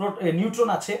 8টি নিউট্রন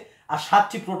আছে আর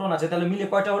 7টি প্রোটন আছে, তাহলে মিলে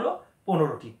কয়টা হলো?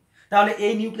 15টি। তাহলে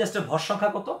এই নিউক্লিয়াসটার ভর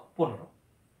সংখ্যা কত? 15।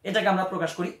 এটাকে আমরা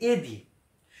প্রকাশ করি এ দিয়ে।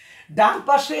 ডান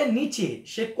পাশে নিচে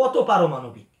সে কত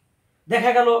পারমাণবিক?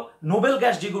 দেখা গেল নোবেল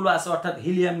গ্যাস যেগুলো আছে অর্থাৎ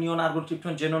হিলিয়াম, নিয়ন, আর্গন,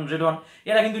 ক্রিপ্টন, জেনন, রেডন,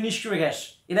 এরা কিন্তু নিষ্ক্রিয় গ্যাস,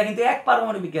 এরা কিন্তু এক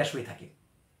পারমাণবিক গ্যাস হয়ে থাকে।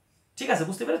 ঠিক আছে,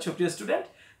 বুঝতে পেরেছো প্রিয় স্টুডেন্ট?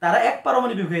 তারা এক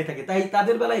পারমাণবিক হয়ে থাকে, তাই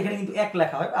তাদের বেলা এখানে কিন্তু এক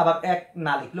লেখা হয়, আবার এক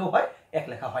না লিখলেও হয়, এক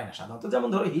লেখা হয় না সাধারণত। যেমন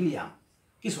ধরো হিলিয়াম,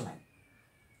 কিছু নাই।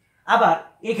 আবার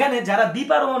এখানে যারা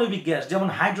দ্বিপারমাণবিক গ্যাস, যেমন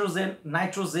হাইড্রোজেন,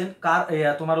 নাইট্রোজেন,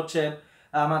 তোমার হচ্ছে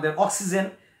আমাদের অক্সিজেন,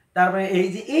 তারপরে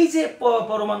এই যে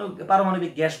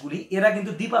পারমাণবিক গ্যাসগুলি, এরা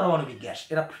কিন্তু দ্বিপারমাণবিক গ্যাস,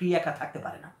 এরা ফ্রি একা থাকতে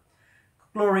পারে না।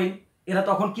 ক্লোরিন, এরা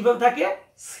তখন কিভাবে থাকে?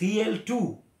 Cl2,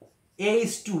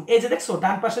 H2। এই যে দেখছো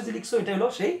ডান পাশে যে লিখছো, এটা হলো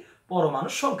সেই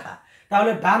পরমাণুর সংখ্যা।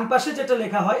 তাহলে ডান পাশে যেটা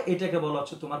লেখা হয় এটাকে বলা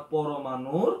হচ্ছে তোমার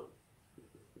পরমাণুর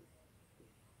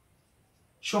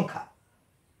সংখ্যা,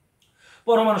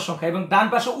 পরমাণুর সংখ্যা। এবং ডান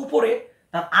পাশে উপরে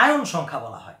তার আয়ন সংখ্যা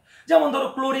বলা হয়। যেমন ধরো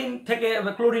ক্লোরিন থেকে,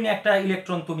 ক্লোরিনে একটা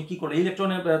ইলেকট্রন তুমি কি করে,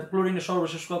 ইলেকট্রনের ক্লোরিনের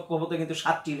সর্বশেষ কক্ষপথে কিন্তু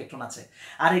 7টি ইলেকট্রন আছে,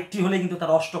 আর একটি হলে কিন্তু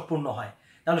তার অষ্টক পূর্ণ হয়,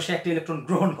 তাহলে সে একটা ইলেকট্রন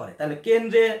গ্রহণ করে। তাহলে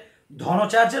কেন্দ্রে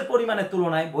ধনচার্জের পরিমাণের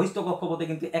তুলনায় বহিস্থ কক্ষপথে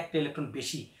কিন্তু একটা ইলেকট্রন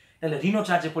বেশি, তাহলে ঋণ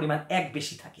চার্জের পরিমাণ 1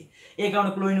 বেশি থাকে। এই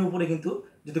কারণে ক্লোরিনের উপরে কিন্তু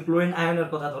যদি ক্লোরিন আয়নের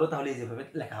কথা ধরো তাহলে এই যেভাবে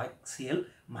লেখা হয়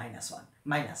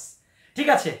Cl-1 ঠিক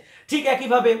আছে। ঠিক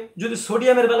একইভাবে যদি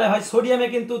সোডিয়ামের বেলায় হয়, সোডিয়ামে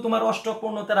কিন্তু তোমার অষ্টক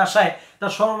পূর্ণতার আশায়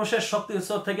তার সর্বশেষ শক্তি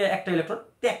স্তর থেকে একটা ইলেকট্রন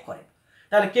ত্যাগ করে,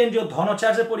 তাহলে কেন্দ্রীয়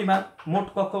ধনচার্জের পরিমাণ মোট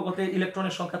কক্ষপথে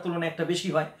ইলেকট্রনের সংখ্যার তুলনায় একটা বেশি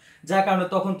হয়, যার কারণে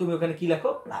তখন তুমি ওখানে কি লেখো?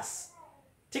 প্লাস।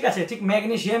 ঠিক আছে। ঠিক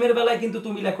ম্যাগনেসিয়ামের বেলায় কিন্তু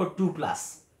তুমি লেখো 2+,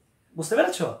 বুঝতে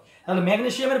পেরেছো? তাহলে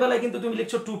ম্যাগনেসিয়ামের বেলায় কিন্তু তুমি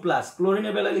লিখছো 2+,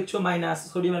 ক্লোরিনের বেলায় লিখছো মাইনাস,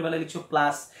 সোডিয়ামের বেলায় লিখছো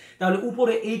প্লাস। তাহলে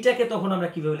উপরে এইটাকে তখন আমরা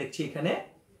কিভাবে লিখছি? এখানে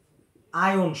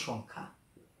আয়ন সংখ্যা।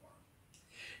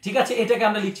 ঠিক আছে, এটাকে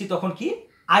আমরা লিখছি তখন কি?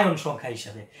 আয়ন সংখ্যা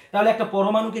হিসাবে। তাহলে একটা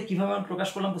পরমাণুকে কিভাবে আমরা প্রকাশ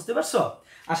করলাম বুঝতে পারছো?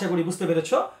 আশা করি বুঝতে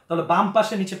পেরেছো। তাহলে বাম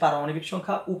পাশে নিচে পারমাণবিক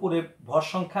সংখ্যা, উপরে ভর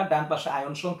সংখ্যা, ডান পাশে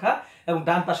আয়ন সংখ্যা, এবং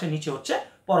ডান পাশে নিচে হচ্ছে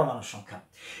পরমাণুর সংখ্যা।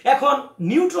 এখন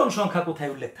নিউট্রন সংখ্যা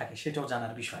কোথায় উল্লেখ থাকে সেটাও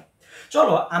জানার বিষয়।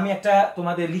 চলো আমি একটা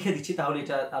তোমাদের লিখে দিচ্ছি, তাহলে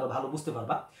এটা আরো ভালো বুঝতে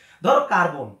পারবা। ধরো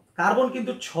কার্বন, কার্বন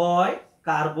কিন্তু 6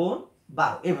 কার্বন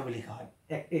 12 এভাবে লেখা হয়।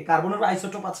 এই কার্বনের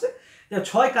আইসোটোপ আছে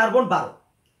 6 কার্বন 12।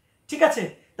 ঠিক আছে,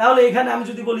 তাহলে এখানে আমি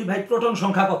যদি বলি ভাই প্রোটন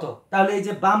সংখ্যা কত, তাহলে এই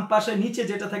যে বাম পাশে নিচে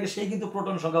যেটা থাকে সেই কিন্তু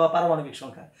প্রোটন সংখ্যা বা পারমাণবিক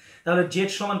সংখ্যা। তাহলে জেড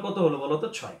সমান কত হলো বলো তো?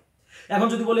 6। এখন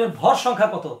যদি বলি ভর সংখ্যা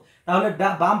কত, তাহলে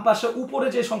বাম পাশে উপরে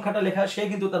যে সংখ্যাটা লেখা সেই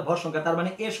কিন্তু তার ভর সংখ্যা, তার মানে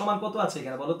এ সমান কত আছে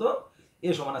এখানে বলো তো? এ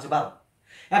সমান আছে 12।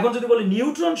 এখন যদি বলি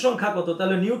নিউট্রন সংখ্যা কত,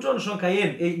 তাহলে নিউট্রন সংখ্যা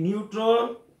এন, এই নিউট্রন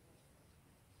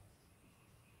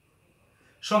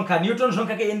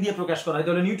সংখ্যাকে এন দিয়ে প্রকাশ করা হয়।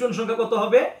 তাহলে নিউট্রন সংখ্যা কত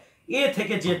হবে? এ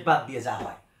থেকে জেড বাদ দিয়ে যা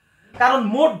হয়, কারণ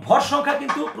মোট ভর সংখ্যা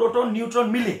কিন্তু প্রোটন নিউট্রন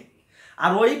মিলে,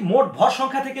 আর ওই মোট ভর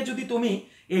সংখ্যা থেকে যদি তুমি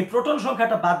এই প্রোটন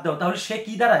সংখ্যাটা বাদ দাও তাহলে সে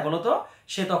কি দাঁড়ায় বলো তো?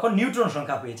 সে তখন নিউট্রন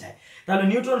সংখ্যা হয়ে যায়। তাহলে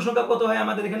নিউট্রন সংখ্যা কত হয়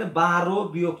আমাদের এখানে? 12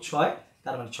 - 6,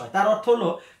 তার মানে 6। তার অর্থ হলো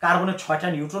কার্বনের 6টা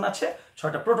নিউট্রন আছে,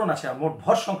 6টা প্রোটন আছে, আর মোট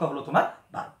ভর সংখ্যা হলো তোমার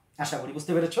 12। আশা করি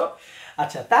বুঝতে পেরেছো।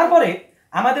 আচ্ছা, তারপরে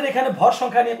আমাদের এখানে ভর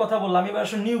সংখ্যা নিয়ে কথা বললাম, এবার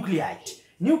আসলে নিউক্লিয়াইড।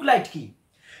 নিউক্লিয়াইড কি?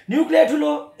 নিউক্লিয়াইড হলো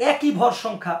একই ভর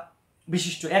সংখ্যা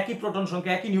বিশিষ্ট, একই প্রোটন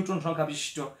সংখ্যা, একই নিউট্রন সংখ্যা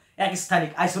বিশিষ্ট, এক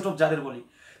স্থানিক আইসোটোপ যাদের বলি,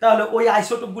 তাহলে ওই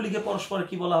আইসোটোপগুলিকে পরস্পর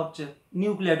কি বলা হচ্ছে?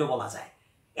 নিউক্লিয়াইডও বলা যায়।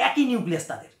 একই নিউক্লিয়াস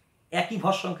তাদের, একই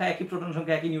ভর সংখ্যা, একই প্রোটন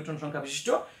সংখ্যা, একই নিউট্রন সংখ্যা বিশিষ্ট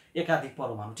একাধিক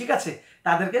পরমাণু। ঠিক আছে,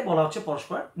 তাদেরকে বলা হচ্ছে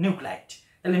পরস্পর নিউক্লিয়াইড।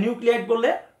 তাহলে নিউক্লিয়াইড বললে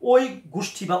ওই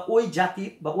গোষ্ঠী বা ওই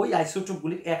জাতির বা ওই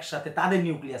আইসোটোপগুলির একসাথে তাদের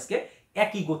নিউক্লিয়াসকে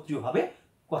একই গোত্রীয়ভাবে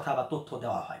কথা বা তথ্য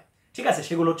দেওয়া হয়। ঠিক আছে,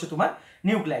 সেগুলো হচ্ছে তোমার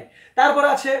নিউক্লিয়াইড। তারপর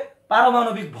আছে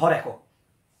পারমাণবিক ভর একক।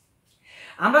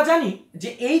 আমরা জানি যে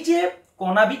এই যে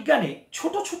কণা বিজ্ঞানে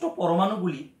ছোট ছোট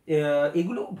পরমাণুগুলি,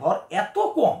 এগুলো ভর এত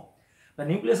কম, বা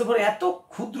নিউক্লিয়াসের ভর এত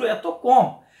ক্ষুদ্র, এত কম,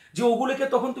 যে ওগুলোকে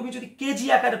তখন তুমি যদি কেজি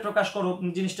আকারে প্রকাশ করো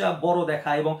জিনিসটা বড়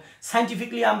দেখায়, এবং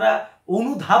সাইন্টিফিকলি আমরা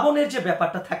অনুধাবনের যে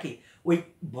ব্যাপারটা থাকে ওই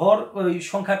ভর, ওই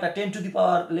সংখ্যাটা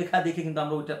 10⁻⁴ লেখা দেখে কিন্তু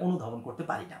আমরা ওইটা অনুধাবন করতে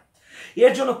পারি না।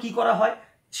 এর জন্য কি করা হয়?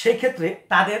 সেক্ষেত্রে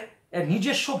তাদের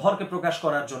নিজস্ব ভরকে প্রকাশ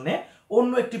করার জন্য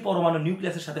অন্য একটি পরমাণু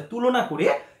নিউক্লিয়াসের সাথে তুলনা করে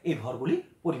এই ভরগুলি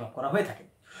পরিমাপ করা হয়ে থাকে।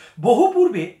 বহু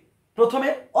পূর্বে প্রথমে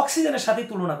অক্সিজেনের সাথে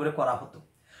তুলনা করে করা হতো,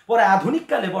 পরে আধুনিক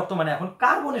কালে বর্তমানে এখন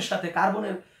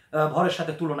কার্বনের ভরের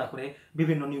সাথে তুলনা করে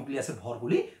বিভিন্ন নিউক্লিয়াসের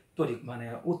ভরগুলি তৈরি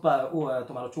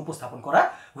তোমার উপস্থাপন করা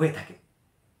হয়ে থাকে।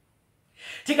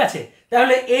 ঠিক আছে,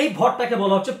 তাহলে এই ভরটাকে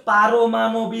বলা হচ্ছে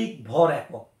পারমাণবিক ভর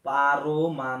একক।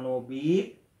 পারমাণবিক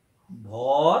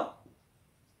ভর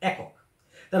একক।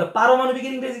 তাহলে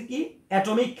পারমাণবিকের ইংরেজি কি?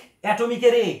 অ্যাটমিক।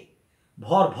 অ্যাটমিকের এ,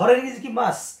 ভরের ইংরেজি কি?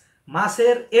 মাস।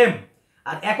 মাসের এম।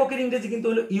 আর এককের ইংরেজি কিন্তু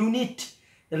হলো ইউনিট।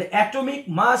 তাহলে অ্যাটমিক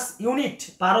মাস ইউনিট,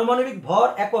 পারমাণবিক ভর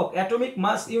একক, অ্যাটমিক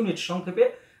মাস ইউনিট, সংক্ষেপে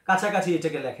কাছাকাছি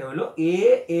এটাকে লেখা হলো এ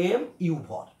এম ইউ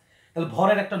ভর। তাহলে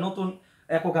ভরের একটা নতুন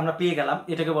একক আমরা পেয়ে গেলাম,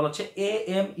 এটাকে বলা হচ্ছে এ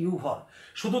এম ইউ ভর।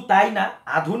 শুধু তাই না,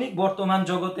 আধুনিক বর্তমান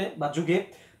জগতে বা যুগে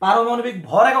পারমাণবিক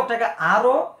ভর এককটাকে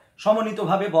আরো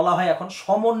সমন্বিতভাবে বলা হয় এখন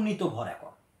সমন্বিত ভর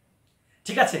একক।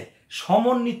 ঠিক আছে,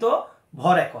 সমন্বিত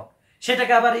ভর একক,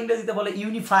 সেটাকে আবার ইংরেজিতে বলে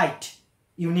ইউনিফাইড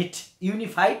ইউনিট।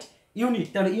 ইউনিফাইড ইউনিট,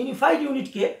 তাহলে ইউনিফাইড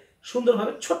ইউনিটকে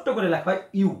সুন্দরভাবে ছোট্ট করে লেখা হয়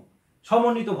ইউ,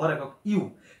 সমন্বিত ভর একক ইউ।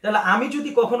 তাহলে আমি যদি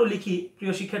কখনো লিখি,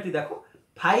 প্রিয় শিক্ষার্থী দেখো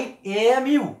 5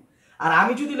 AMU, আর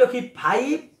আমি যদি লিখি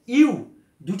 5 ইউ,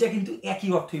 দুইটা কিন্তু একই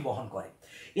অর্থই বহন করে।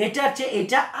 এটার চেয়ে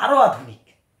এটা আরো আধুনিক,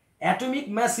 অ্যাটমিক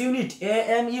মাস ইউনিট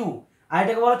AMU, আর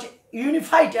এটাকে বলা হচ্ছে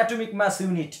ইউনিফাইড অ্যাটমিক মাস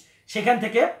ইউনিট, সেখান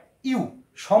থেকে ইউ,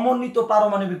 সমন্বিত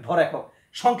পারমাণবিক ভর একক,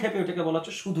 সংক্ষেপে এটাকে বলা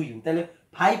হচ্ছে শুধু ইউ। তাহলে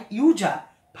 5 ইউ যা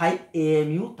 5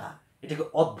 AMU তা। এটাকে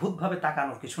অদ্ভুতভাবে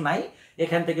তাকানোর কিছু নাই,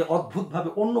 এখান থেকে অদ্ভুতভাবে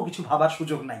অন্য কিছু ভাবার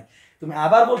সুযোগ নাই। তুমি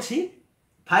আবার বলছি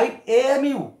 5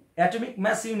 AMU অ্যাটমিক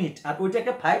মাস ইউনিট, আর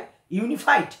ওইটাকে 5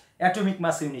 ইউনিফাইড অ্যাটমিক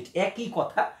মাস ইউনিট, একই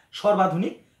কথা।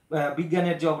 সর্বাধুনিক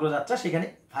বিজ্ঞানের যে অগ্রযাত্রা, সেখানে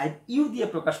 5 ইউ দিয়ে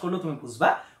প্রকাশ করলেও তুমি বুঝবা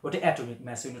ওটা অ্যাটমিক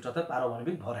মাস ইউনিট, অর্থাৎ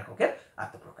পারমাণবিক ভর এককের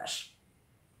আত্মপ্রকাশ।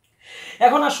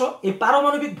 এখন আসো এই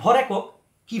পারমাণবিক ভর একক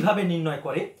কিভাবে নির্ণয়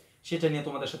করে সেটা নিয়ে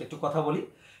তোমাদের সাথে একটু কথা বলি।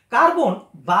 কার্বন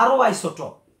 12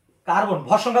 আইসোটোপ, কার্বন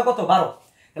ভর সংখ্যা কত? 12।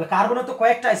 তাহলে কার্বনের তো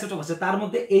কয়েকটা আইসোটোপ আছে, তার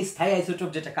মধ্যে এই স্থায়ী আইসোটোপ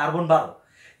যেটা কার্বন 12।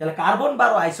 তাহলে কার্বন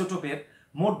 12 আইসোটোপের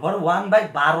মোট ভর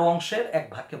 1/12 অংশের এক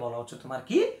ভাগকে বলা হচ্ছে তোমার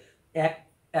কি? এক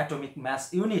অ্যাটমিক মাস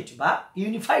ইউনিট বা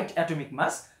ইউনিফাইড অ্যাটমিক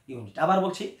মাস ইউনিট। আবার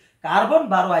বলছি, কার্বন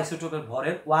 12 আইসোটোপের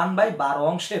ভরের 1/12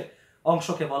 অংশের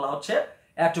অংশকে বলা হচ্ছে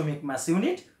অ্যাটমিক মাস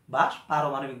ইউনিট বা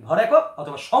পারমাণবিক ভর একক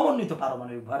অথবা সমন্বিত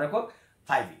পারমাণবিক ভর একক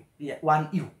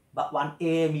 1U বা 1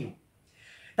 AMU।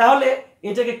 তাহলে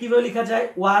এটাকে কিভাবে লেখা যায়?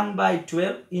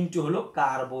 1/12 ইন্টু হলো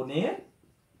কার্বনের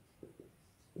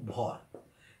ভর।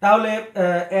 তাহলে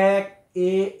 1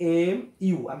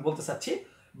 AMU আমি বলতে চাচ্ছি,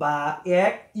 বা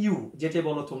 1 ইউ যেটা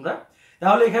বলো তোমরা।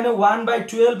 তাহলে এখানে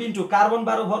 1/12 ইন্টু কার্বন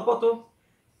 12 ভর কত?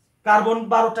 কার্বন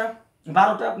 12টা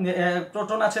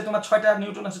প্রোটন আছে তোমার 6টা,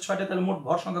 নিউট্রন আছে 6টা, তাহলে মোট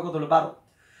ভর সংখ্যা কত হলো? 12।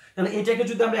 তাহলে এটাকে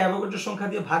যদি আমরা অ্যাভোগাড্রো সংখ্যা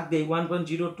দিয়ে ভাগ দেই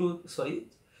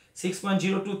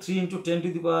 6.023 ইন্টু 10 টু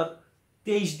দি পাওয়ার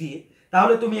 23 দিয়ে,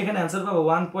 তাহলে তুমি এখানে অ্যান্সার পাবো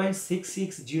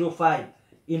 1.6605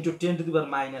 into 10 to the power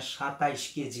 -27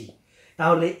 KG.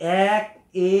 তাহলে 1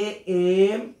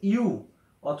 AMU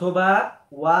অথবা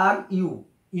 1 you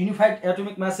unified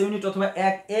atomic mass unit অথবা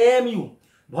 1 AMU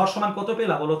ভর সমান কত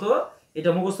পেলা বলো তো? এটা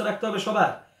মুখস্থ রাখতে হবে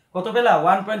সবার। কত পেলা?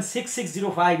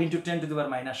 1.6605 ইন্টু 10 টু দি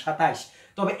পাওয়ার -27।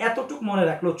 তবে এতটুকু মনে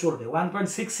রাখলেও চলবে,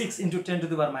 1.66 into 10 to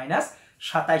the power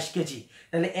 -27 KG.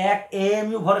 তাহলে 1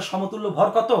 AMU ভরের সমতুল্য ভর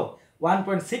কত?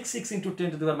 1.66 into 10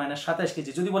 to the power -27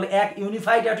 KG. যদি বলে 1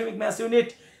 ইউনিফাইড অ্যাটমিক মাস ইউনিট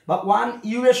বা 1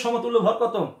 ইউ এর সমতুল্য ভর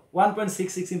কত?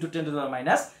 1.66 into 10 to the power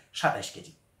 -27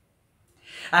 KG.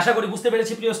 আশা করি বুঝতে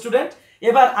পেরেছি প্রিয় স্টুডেন্ট।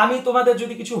 এবার আমি তোমাদের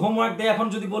যদি কিছু হোমওয়ার্ক দেই, এখন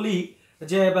যদি বলি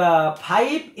যে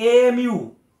 5 AMU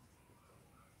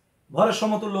ভরের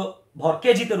সমতুল্য ভর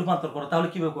কেজিতে রূপান্তর করো, তাহলে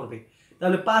কিভাবে করবে?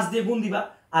 তাহলে 5 দিয়ে গুণ দিবা,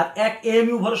 আর 1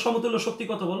 AMU ভরের সমতুল্য শক্তি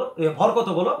কত বলো? ভর কত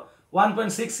বলো?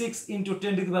 1.66 ইন্টু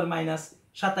 10 টু দি পাওয়ার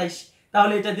 -27।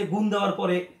 তাহলে এটা দিয়ে গুণ দেওয়ার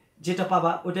পরে যেটা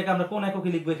পাবা ওইটাকে আমরা কোন এককে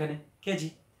লিখবো? এখানে কেজি।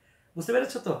 বুঝতে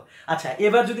পেরেছো তো? আচ্ছা,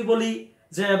 এবার যদি বলি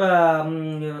যে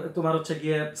তোমার হচ্ছে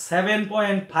গিয়ে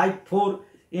 7.54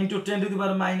 into 10 to the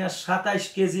power -27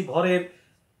 KG ভরের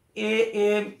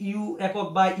AMU একক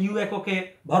বা ইউ এককে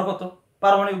ভর কত?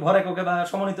 পারমাণবিক ভর এককে বা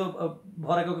সমন্বিত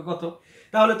ভর এককে কত?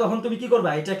 তাহলে তখন তুমি কি করবা?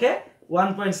 এটাকে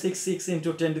 1.66 ইন্টু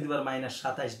 10 টু দি পাওয়ার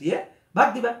 -27 দিয়ে ভাগ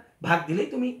দিবা। ভাগ দিলেই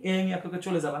তুমি AMU এককে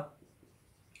চলে যাবা।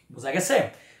 বোঝা গেছে?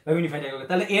 ইউনিফাইড এককে।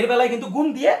 তাহলে এর বেলায় কিন্তু গুণ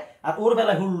দিয়ে, আর ওর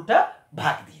বেলায় উল্টা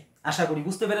ভাগ দিয়ে। আশা করি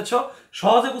বুঝতে পেরেছো,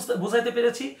 সহজে বুঝাইতে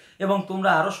পেরেছি, এবং তোমরা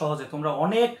আরো সহজে, তোমরা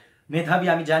অনেক মেধাবী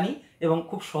আমি জানি, এবং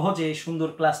খুব সহজে এই সুন্দর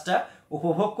ক্লাসটা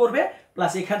উপভোগ করবে।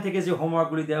 প্লাস এখান থেকে যে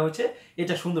হোমওয়ার্কগুলি দেওয়া হয়েছে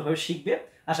এটা সুন্দরভাবে শিখবে।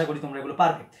 আশা করি তোমরা এগুলো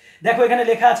পারবে। দেখো এখানে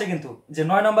লেখা আছে কিন্তু যে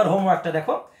 9 নম্বর হোমওয়ার্কটা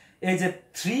দেখো, এই যে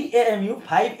 3 AMU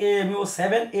 5 AMU ও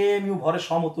 7 AMU ভরের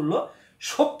সমতুল্য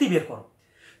শক্তি বের করো।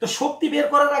 তো শক্তি বের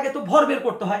করার আগে তো ভর বের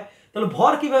করতে হয়। তাহলে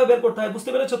ভর কিভাবে বের করতে হয় বুঝতে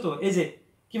পেরেছো তো? এই যে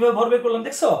কিভাবে ভর বের করলাম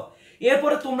দেখছো?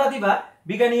 এরপরে তোমরা দিবা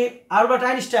বিজ্ঞানী আলবার্ট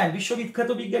আইনস্টাইন, বিশ্ববিখ্যাত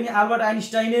বিজ্ঞানী আলবার্ট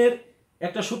আইনস্টাইনের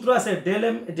একটা সূত্র আছে,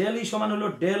 ডেল ই সমান হলো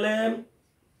ডেল এম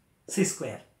সি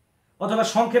স্কোয়ার, অথবা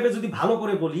সংক্ষেপে যদি ভালো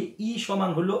করে বলি ই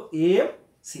সমান হলো এম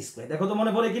সি স্কোয়ার। দেখো তো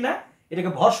মনে পড়ে কিনা?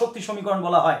 এটাকে ভর শক্তি সমীকরণ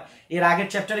বলা হয়। এর আগের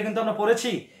চ্যাপ্টারে কিন্তু আমরা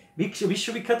পড়েছি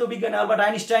বিশ্ববিখ্যাত বিজ্ঞানী আলবার্ট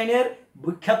আইনস্টাইনের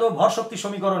বিখ্যাত ভর শক্তি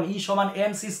সমীকরণ ই সমান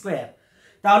এম সি স্কোয়ার।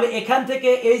 তাহলে এখান থেকে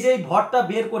এই যে ভরটা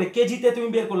বের করে কেজিতে তুমি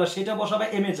বের করলা, সেটা বসাবে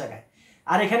এম এর জায়গায়,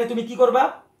 আর এখানে তুমি কি করবা?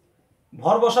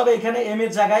 ভর বসাবে এখানে m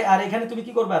এর জায়গায়, আর এখানে তুমি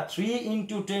কি করবা 3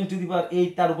 × 10⁸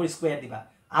 তার উপর স্কয়ার দিবা,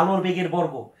 আলোর বেগের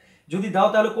বর্গ। যদি দাও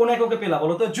তাহলে কোন এককে পেলা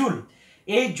বলো তো? জুল।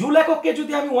 এই জুল এককে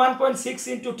যদি আমি 1.6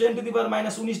 ×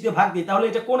 10⁻−19 দিয়ে ভাগ দিই তাহলে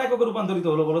এটা কোন এককে রূপান্তরিত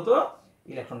হলো বলো তো?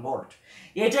 Electron volt.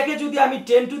 এটাকে যদি আমি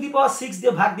 10�6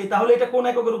 দিয়ে ভাগ দিই তাহলে এটা কোন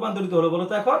এককে রূপান্তরিত হলো বলো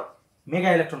তো এখন? Mega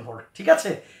electron volt. ঠিক আছে,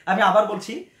 আমি আবার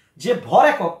বলছি যে ভর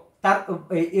একক তার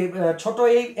ছোট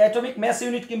এই অ্যাটমিক ম্যাস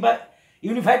ইউনিট কিংবা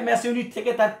ইউনিফাইড ম্যাস ইউনিট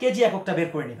থেকে তার কেজি এককটা বের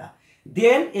করে নিবা,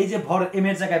 দেন এই যে ভর এম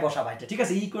এর জায়গায় বসাবা এটা, ঠিক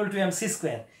আছে, = mc²।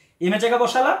 এম এর জায়গায়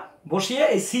বসালা, বসিয়ে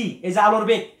এই সি, এই যে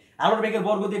আলোর বেগের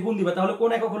বর্গ দিয়ে গুণ দিবা, তাহলে কোন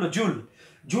একক হলো? জুল।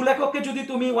 জুল এককে যদি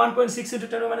তুমি 1.6 ×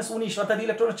 10⁻19 অর্থাৎ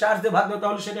ইলেকট্রনের চার্জ দিয়ে ভাগ দাও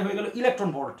তাহলে সেটা হয়ে গেল ইলেকট্রন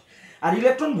ভোল্ট। আর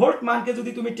ইলেকট্রন ভোল্ট মানকে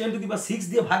যদি তুমি 10�6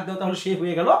 দিয়ে ভাগ দাও তাহলে সে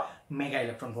হয়ে গেল মেগা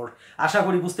ইলেকট্রন ভোল্ট। আশা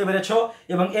করি বুঝতে পেরেছো।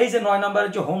 এবং এই যে 9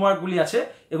 নম্বরের যে হোমওয়ার্কগুলি আছে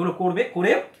এগুলো করবে,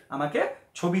 করে আমাকে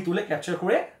ছবি তুলে ক্যাপচার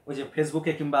করে ওই যে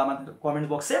ফেসবুকে কিংবা আমাদের কমেন্ট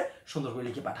বক্সে সুন্দর করে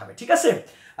লিখে পাঠাবে। ঠিক আছে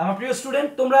আমার প্রিয় স্টুডেন্ট,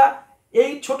 তোমরা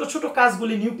এই ছোট ছোট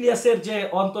কাজগুলি, নিউক্লিয়াসের যে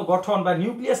অন্তর্গঠন বা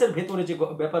নিউক্লিয়াসের ভেতরে যে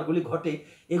ব্যাপারগুলি ঘটে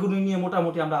এগুলি নিয়ে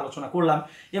মোটামুটি আমরা আলোচনা করলাম।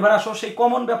 এবার আসো সেই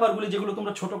কমন ব্যাপারগুলি যেগুলো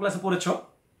তোমরা ছোট ক্লাসে পড়েছো,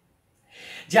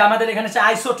 যে আমাদের এখানে আছে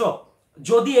আইসোটোপ।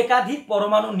 যদি একাধিক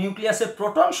পরমাণু নিউক্লিয়াসের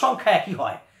প্রোটন সংখ্যা একই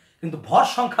হয় কিন্তু ভর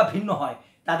সংখ্যা ভিন্ন হয়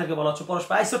তাদেরকে বলা হচ্ছে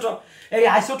পরস্পর আইসোটোপ। এই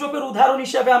আইসোটোপের উদাহরণ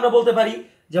হিসেবে আমরা বলতে পারি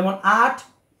যেমন 8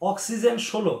 অক্সিজেন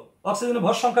 16, অক্সিজেনের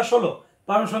ভর সংখ্যা 16,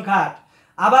 পরমাণু সংখ্যা 8।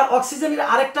 আবার অক্সিজেনের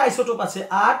আরেকটা আইসোটোপ আছে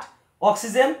 8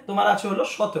 অক্সিজেন তোমার আছে হলো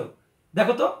 17।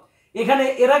 দেখো তো এখানে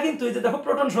এরা কিন্তু এই যে দেখো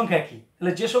প্রোটন সংখ্যা একই,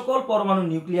 তাহলে যে সকল পরমাণু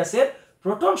নিউক্লিয়াসের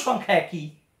প্রোটন সংখ্যা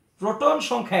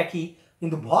একই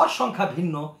কিন্তু ভর সংখ্যা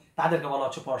ভিন্ন তাদেরকে বলা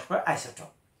হচ্ছে পরস্পর আইসোটোপ।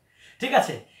 ঠিক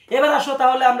আছে, এবার আসো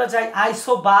তাহলে আমরা যাই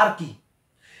আইসোবার কি।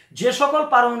 যে সকল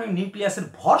পারমাণবিক নিউক্লিয়াসের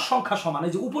ভর সংখ্যা সমান,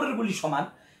 এই যে উপরের গুলি সমান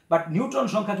বাট নিউট্রন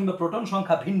সংখ্যা কিংবা প্রোটন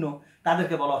সংখ্যা ভিন্ন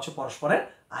তাদেরকে বলা হচ্ছে পরস্পরের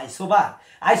আইসোবার।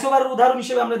 আইসোবারের উদাহরণ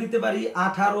হিসেবে আমরা দিতে পারি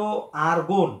 18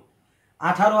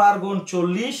 আর্গন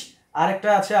 40, আরেকটা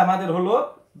আছে আমাদের হলো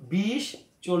 20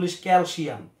 40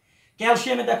 ক্যালসিয়াম।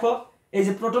 ক্যালসিয়ামে দেখো এই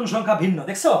যে প্রোটন সংখ্যা ভিন্ন,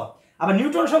 দেখছো, আবার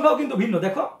নিউট্রন সংখ্যাও কিন্তু ভিন্ন।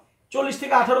 দেখো 40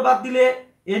 থেকে 18 বাদ দিলে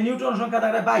এর নিউট্রন সংখ্যা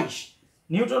দাঁড়ায় 22,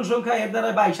 নিউট্রন সংখ্যা এর দ্বারা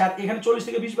 22, আর এখানে 40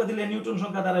 থেকে 20 বাদ দিলে নিউট্রন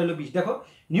সংখ্যা দ্বারা হলো 20। দেখো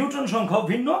নিউট্রন সংখ্যাও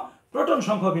ভিন্ন, প্রোটন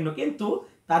সংখ্যাও ভিন্ন, কিন্তু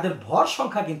তাদের ভর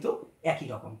সংখ্যা কিন্তু একই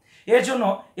রকম। এর জন্য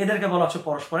এদেরকে বলা হচ্ছে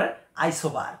পরস্পরের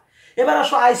আইসোবার। এবার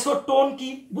আসো আইসোটোন কি,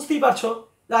 বুঝতেই পারছো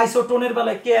আইসোটোনের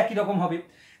বেলায় কে একই রকম হবে,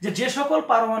 যে সকল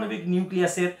পারমাণবিক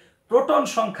নিউক্লিয়াসের প্রোটন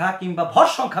সংখ্যা কিংবা ভর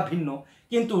সংখ্যা ভিন্ন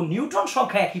কিন্তু নিউট্রন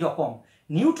সংখ্যা একই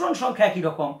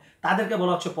রকম তাদেরকে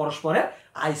বলা হচ্ছে পরস্পরের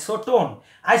আইসোটোন।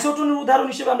 আইসোটোনের উদাহরণ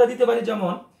হিসেবে আমরা দিতে পারি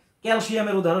যেমন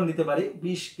ক্যালসিয়ামের উদাহরণ দিতে পারি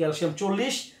 20 ক্যালসিয়াম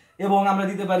 40, এবং আমরা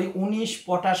দিতে পারি 19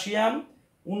 পটাশিয়াম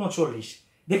 39।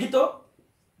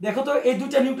 দেখো তো এই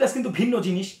দুইটা নিউক্লিয়াস কিন্তু ভিন্ন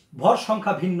জিনিস, ভর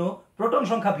সংখ্যা ভিন্ন, প্রোটন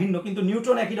সংখ্যা ভিন্ন, কিন্তু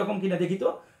নিউট্রন একই রকম কিনা দেখি তো।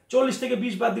 40 থেকে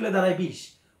 20 বাদ দিলে দাঁড়ায় 20,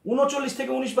 39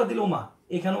 থেকে 19 বাদ দিলে ওমা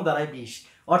এখানেও দাঁড়ায় 20,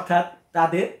 অর্থাৎ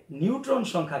তাদের নিউট্রন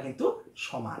সংখ্যা কিন্তু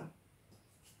সমান।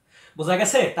 বোঝা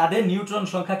গেছে, তাদের নিউট্রন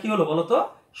সংখ্যা কি হলো বলতো?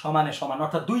 সমানে সমান,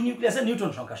 অর্থাৎ দুই নিউক্লিয়াসের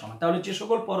নিউট্রন সংখ্যা সমান। তাহলে যে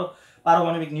সকল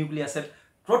পারমাণবিক নিউক্লিয়াসের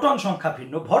প্রোটন সংখ্যা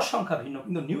ভিন্ন, ভর সংখ্যা ভিন্ন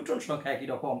কিন্তু নিউট্রন সংখ্যা একই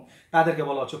রকম তাদেরকে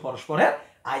বলা হচ্ছে পরস্পরের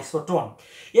আইসোটোন।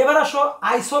 এবার আসো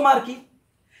আইসোমার কি।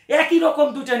 একই রকম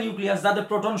দুইটা নিউক্লিয়াস যাদের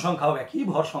প্রোটন সংখ্যাও একই,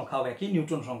 ভর সংখ্যাও একই,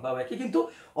 নিউট্রন সংখ্যাও একই, কিন্তু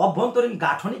অভ্যন্তরীণ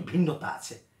গাঠনিক ভিন্নতা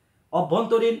আছে,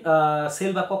 অভ্যন্তরীণ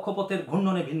সেল বা কক্ষপথের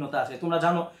ঘূর্ণনে ভিন্নতা আছে। তোমরা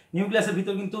জানো নিউক্লিয়াসের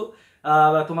ভিতর কিন্তু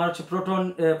তোমার হচ্ছে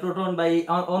প্রোটন বা এই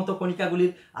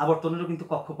অন্তঃকণিকাগুলির আবর্তনেরও কিন্তু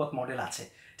কক্ষপথ মডেল আছে।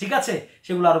 ঠিক আছে,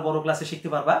 সেগুলো আরো বড় ক্লাসে শিখতে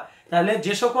পারবা। তাহলে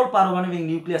যে সকল পারমাণবিক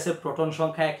নিউক্লিয়াসের প্রোটন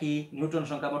সংখ্যা একই, নিউট্রন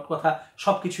সংখ্যা, মোট কথা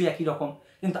সবকিছুই একই রকম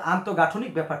কিন্তু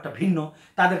আন্তঃগাঠনিক ব্যাপারটা ভিন্ন,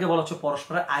 তাদেরকে বলা হচ্ছে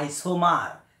পরস্পরের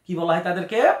আইসোমার। কি বলা হয়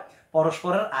তাদেরকে?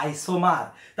 পরস্পরের আইসোমার।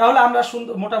 তাহলে আমরা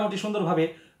মোটামুটি সুন্দরভাবে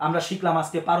আমরা শিখলাম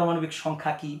আজকে পারমাণবিক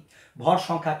সংখ্যা কি, ভর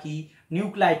সংখ্যা কি,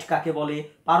 নিউক্লাইড কাকে বলে,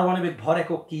 পারমাণবিক ভর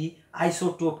একক কি,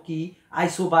 আইসোটোপ কি,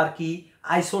 আইসোবার কি,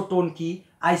 আইসোটোন কি,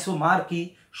 আইসোমার কি,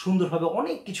 সুন্দরভাবে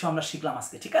অনেক কিছু আমরা শিখলাম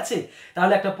আজকে। ঠিক আছে,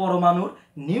 তাহলে একটা পরমাণুর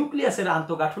নিউক্লিয়াসের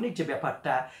আন্তঃগাঠনিক যে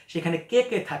ব্যাপারটা, সেখানে কে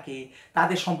কে থাকে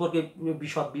তাদের সম্পর্কে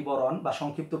বিশদ বিবরণ বা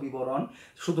সংক্ষিপ্ত বিবরণ,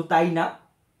 শুধু তাই না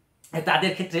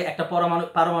তাদের ক্ষেত্রে একটা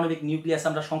পারমাণবিক নিউক্লিয়াস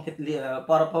আমরা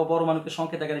পরমাণুকে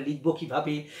সংকেত আকারে লিখবো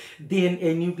কিভাবে, দেন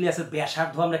এই নিউক্লিয়াসের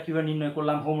ব্যাসার্ধ আমরা কিভাবে নির্ণয়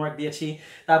করলাম, হোমওয়ার্ক দিয়েছি।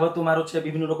 তারপর তোমার হচ্ছে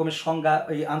বিভিন্ন রকমের সংজ্ঞা,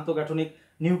 এই আন্তঃগাঠনিক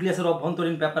নিউক্লিয়াসের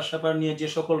অভ্যন্তরীণ ব্যাপার স্যাপার নিয়ে যে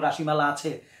সকল রাশিমালা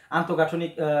আছে,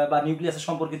 আন্তঃগাঠনিক বা নিউক্লিয়াসের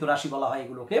সম্পর্কিত রাশি বলা হয়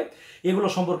এগুলো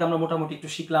সম্পর্কে আমরা মোটামুটি একটু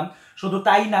শিখলাম। শুধু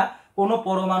তাই না, কোনো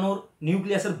পরমাণুর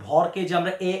নিউক্লিয়াসের ভরকে যে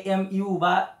আমরা AMU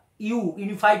বা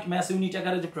ইউনিফাইড ম্যাস ইউনিট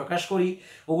আকারে যে প্রকাশ করি,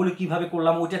 ওগুলো কিভাবে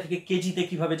করলাম, ওইটা থেকে কেজিতে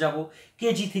কিভাবে যাব,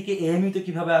 কেজি থেকে এএমইউতে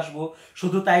কিভাবে আসব।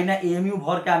 শুধু তাই না, এএমইউ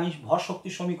ভরকে আমি ভর শক্তি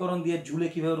সমীকরণ দিয়ে জুলে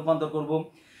কিভাবে রূপান্তর করব,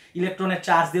 ইলেকট্রনের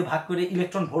চার্জ দিয়ে ভাগ করে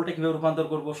ইলেকট্রন ভোল্টে কীভাবে রূপান্তর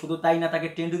করব, শুধু তাই না তাকে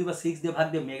 10⁶ দিয়ে ভাগ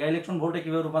দিয়ে মেগা ইলেকট্রন ভোল্টে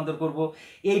কীভাবে রূপান্তর করব,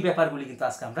 এই ব্যাপারগুলি কিন্তু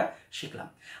আজকে আমরা শিখলাম।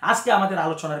 আজকে আমাদের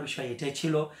আলোচনার বিষয় এটাই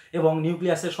ছিল, এবং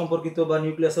নিউক্লিয়াসের সম্পর্কিত বা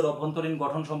নিউক্লিয়াসের অভ্যন্তরীণ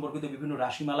গঠন সম্পর্কিত বিভিন্ন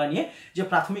রাশিমালা নিয়ে যে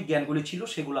প্রাথমিক জ্ঞানগুলি ছিল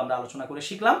সেগুলো আমরা আলোচনা করে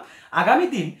শিখলাম। আগামী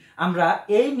দিন আমরা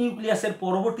এই নিউক্লিয়াসের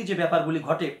পরবর্তী যে ব্যাপারগুলি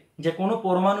ঘটে, যে কোনো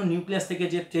পরমাণু নিউক্লিয়াস থেকে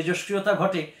যে তেজস্ক্রিয়তা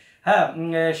ঘটে, হ্যাঁ,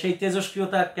 সেই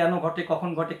তেজস্ক্রিয়তা কেন ঘটে, কখন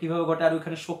ঘটে, কিভাবে ঘটে, আর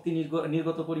ওইখানে শক্তি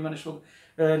নির্গত পরিমাণে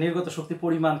নির্গত শক্তির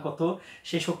পরিমাণ কত,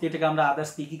 সেই শক্তি এটাকে আমরা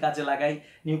আদার্স কী কী কাজে লাগাই,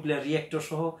 নিউক্লিয়ার রিঅ্যাক্টর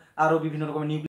সহ আরও বিভিন্ন রকমের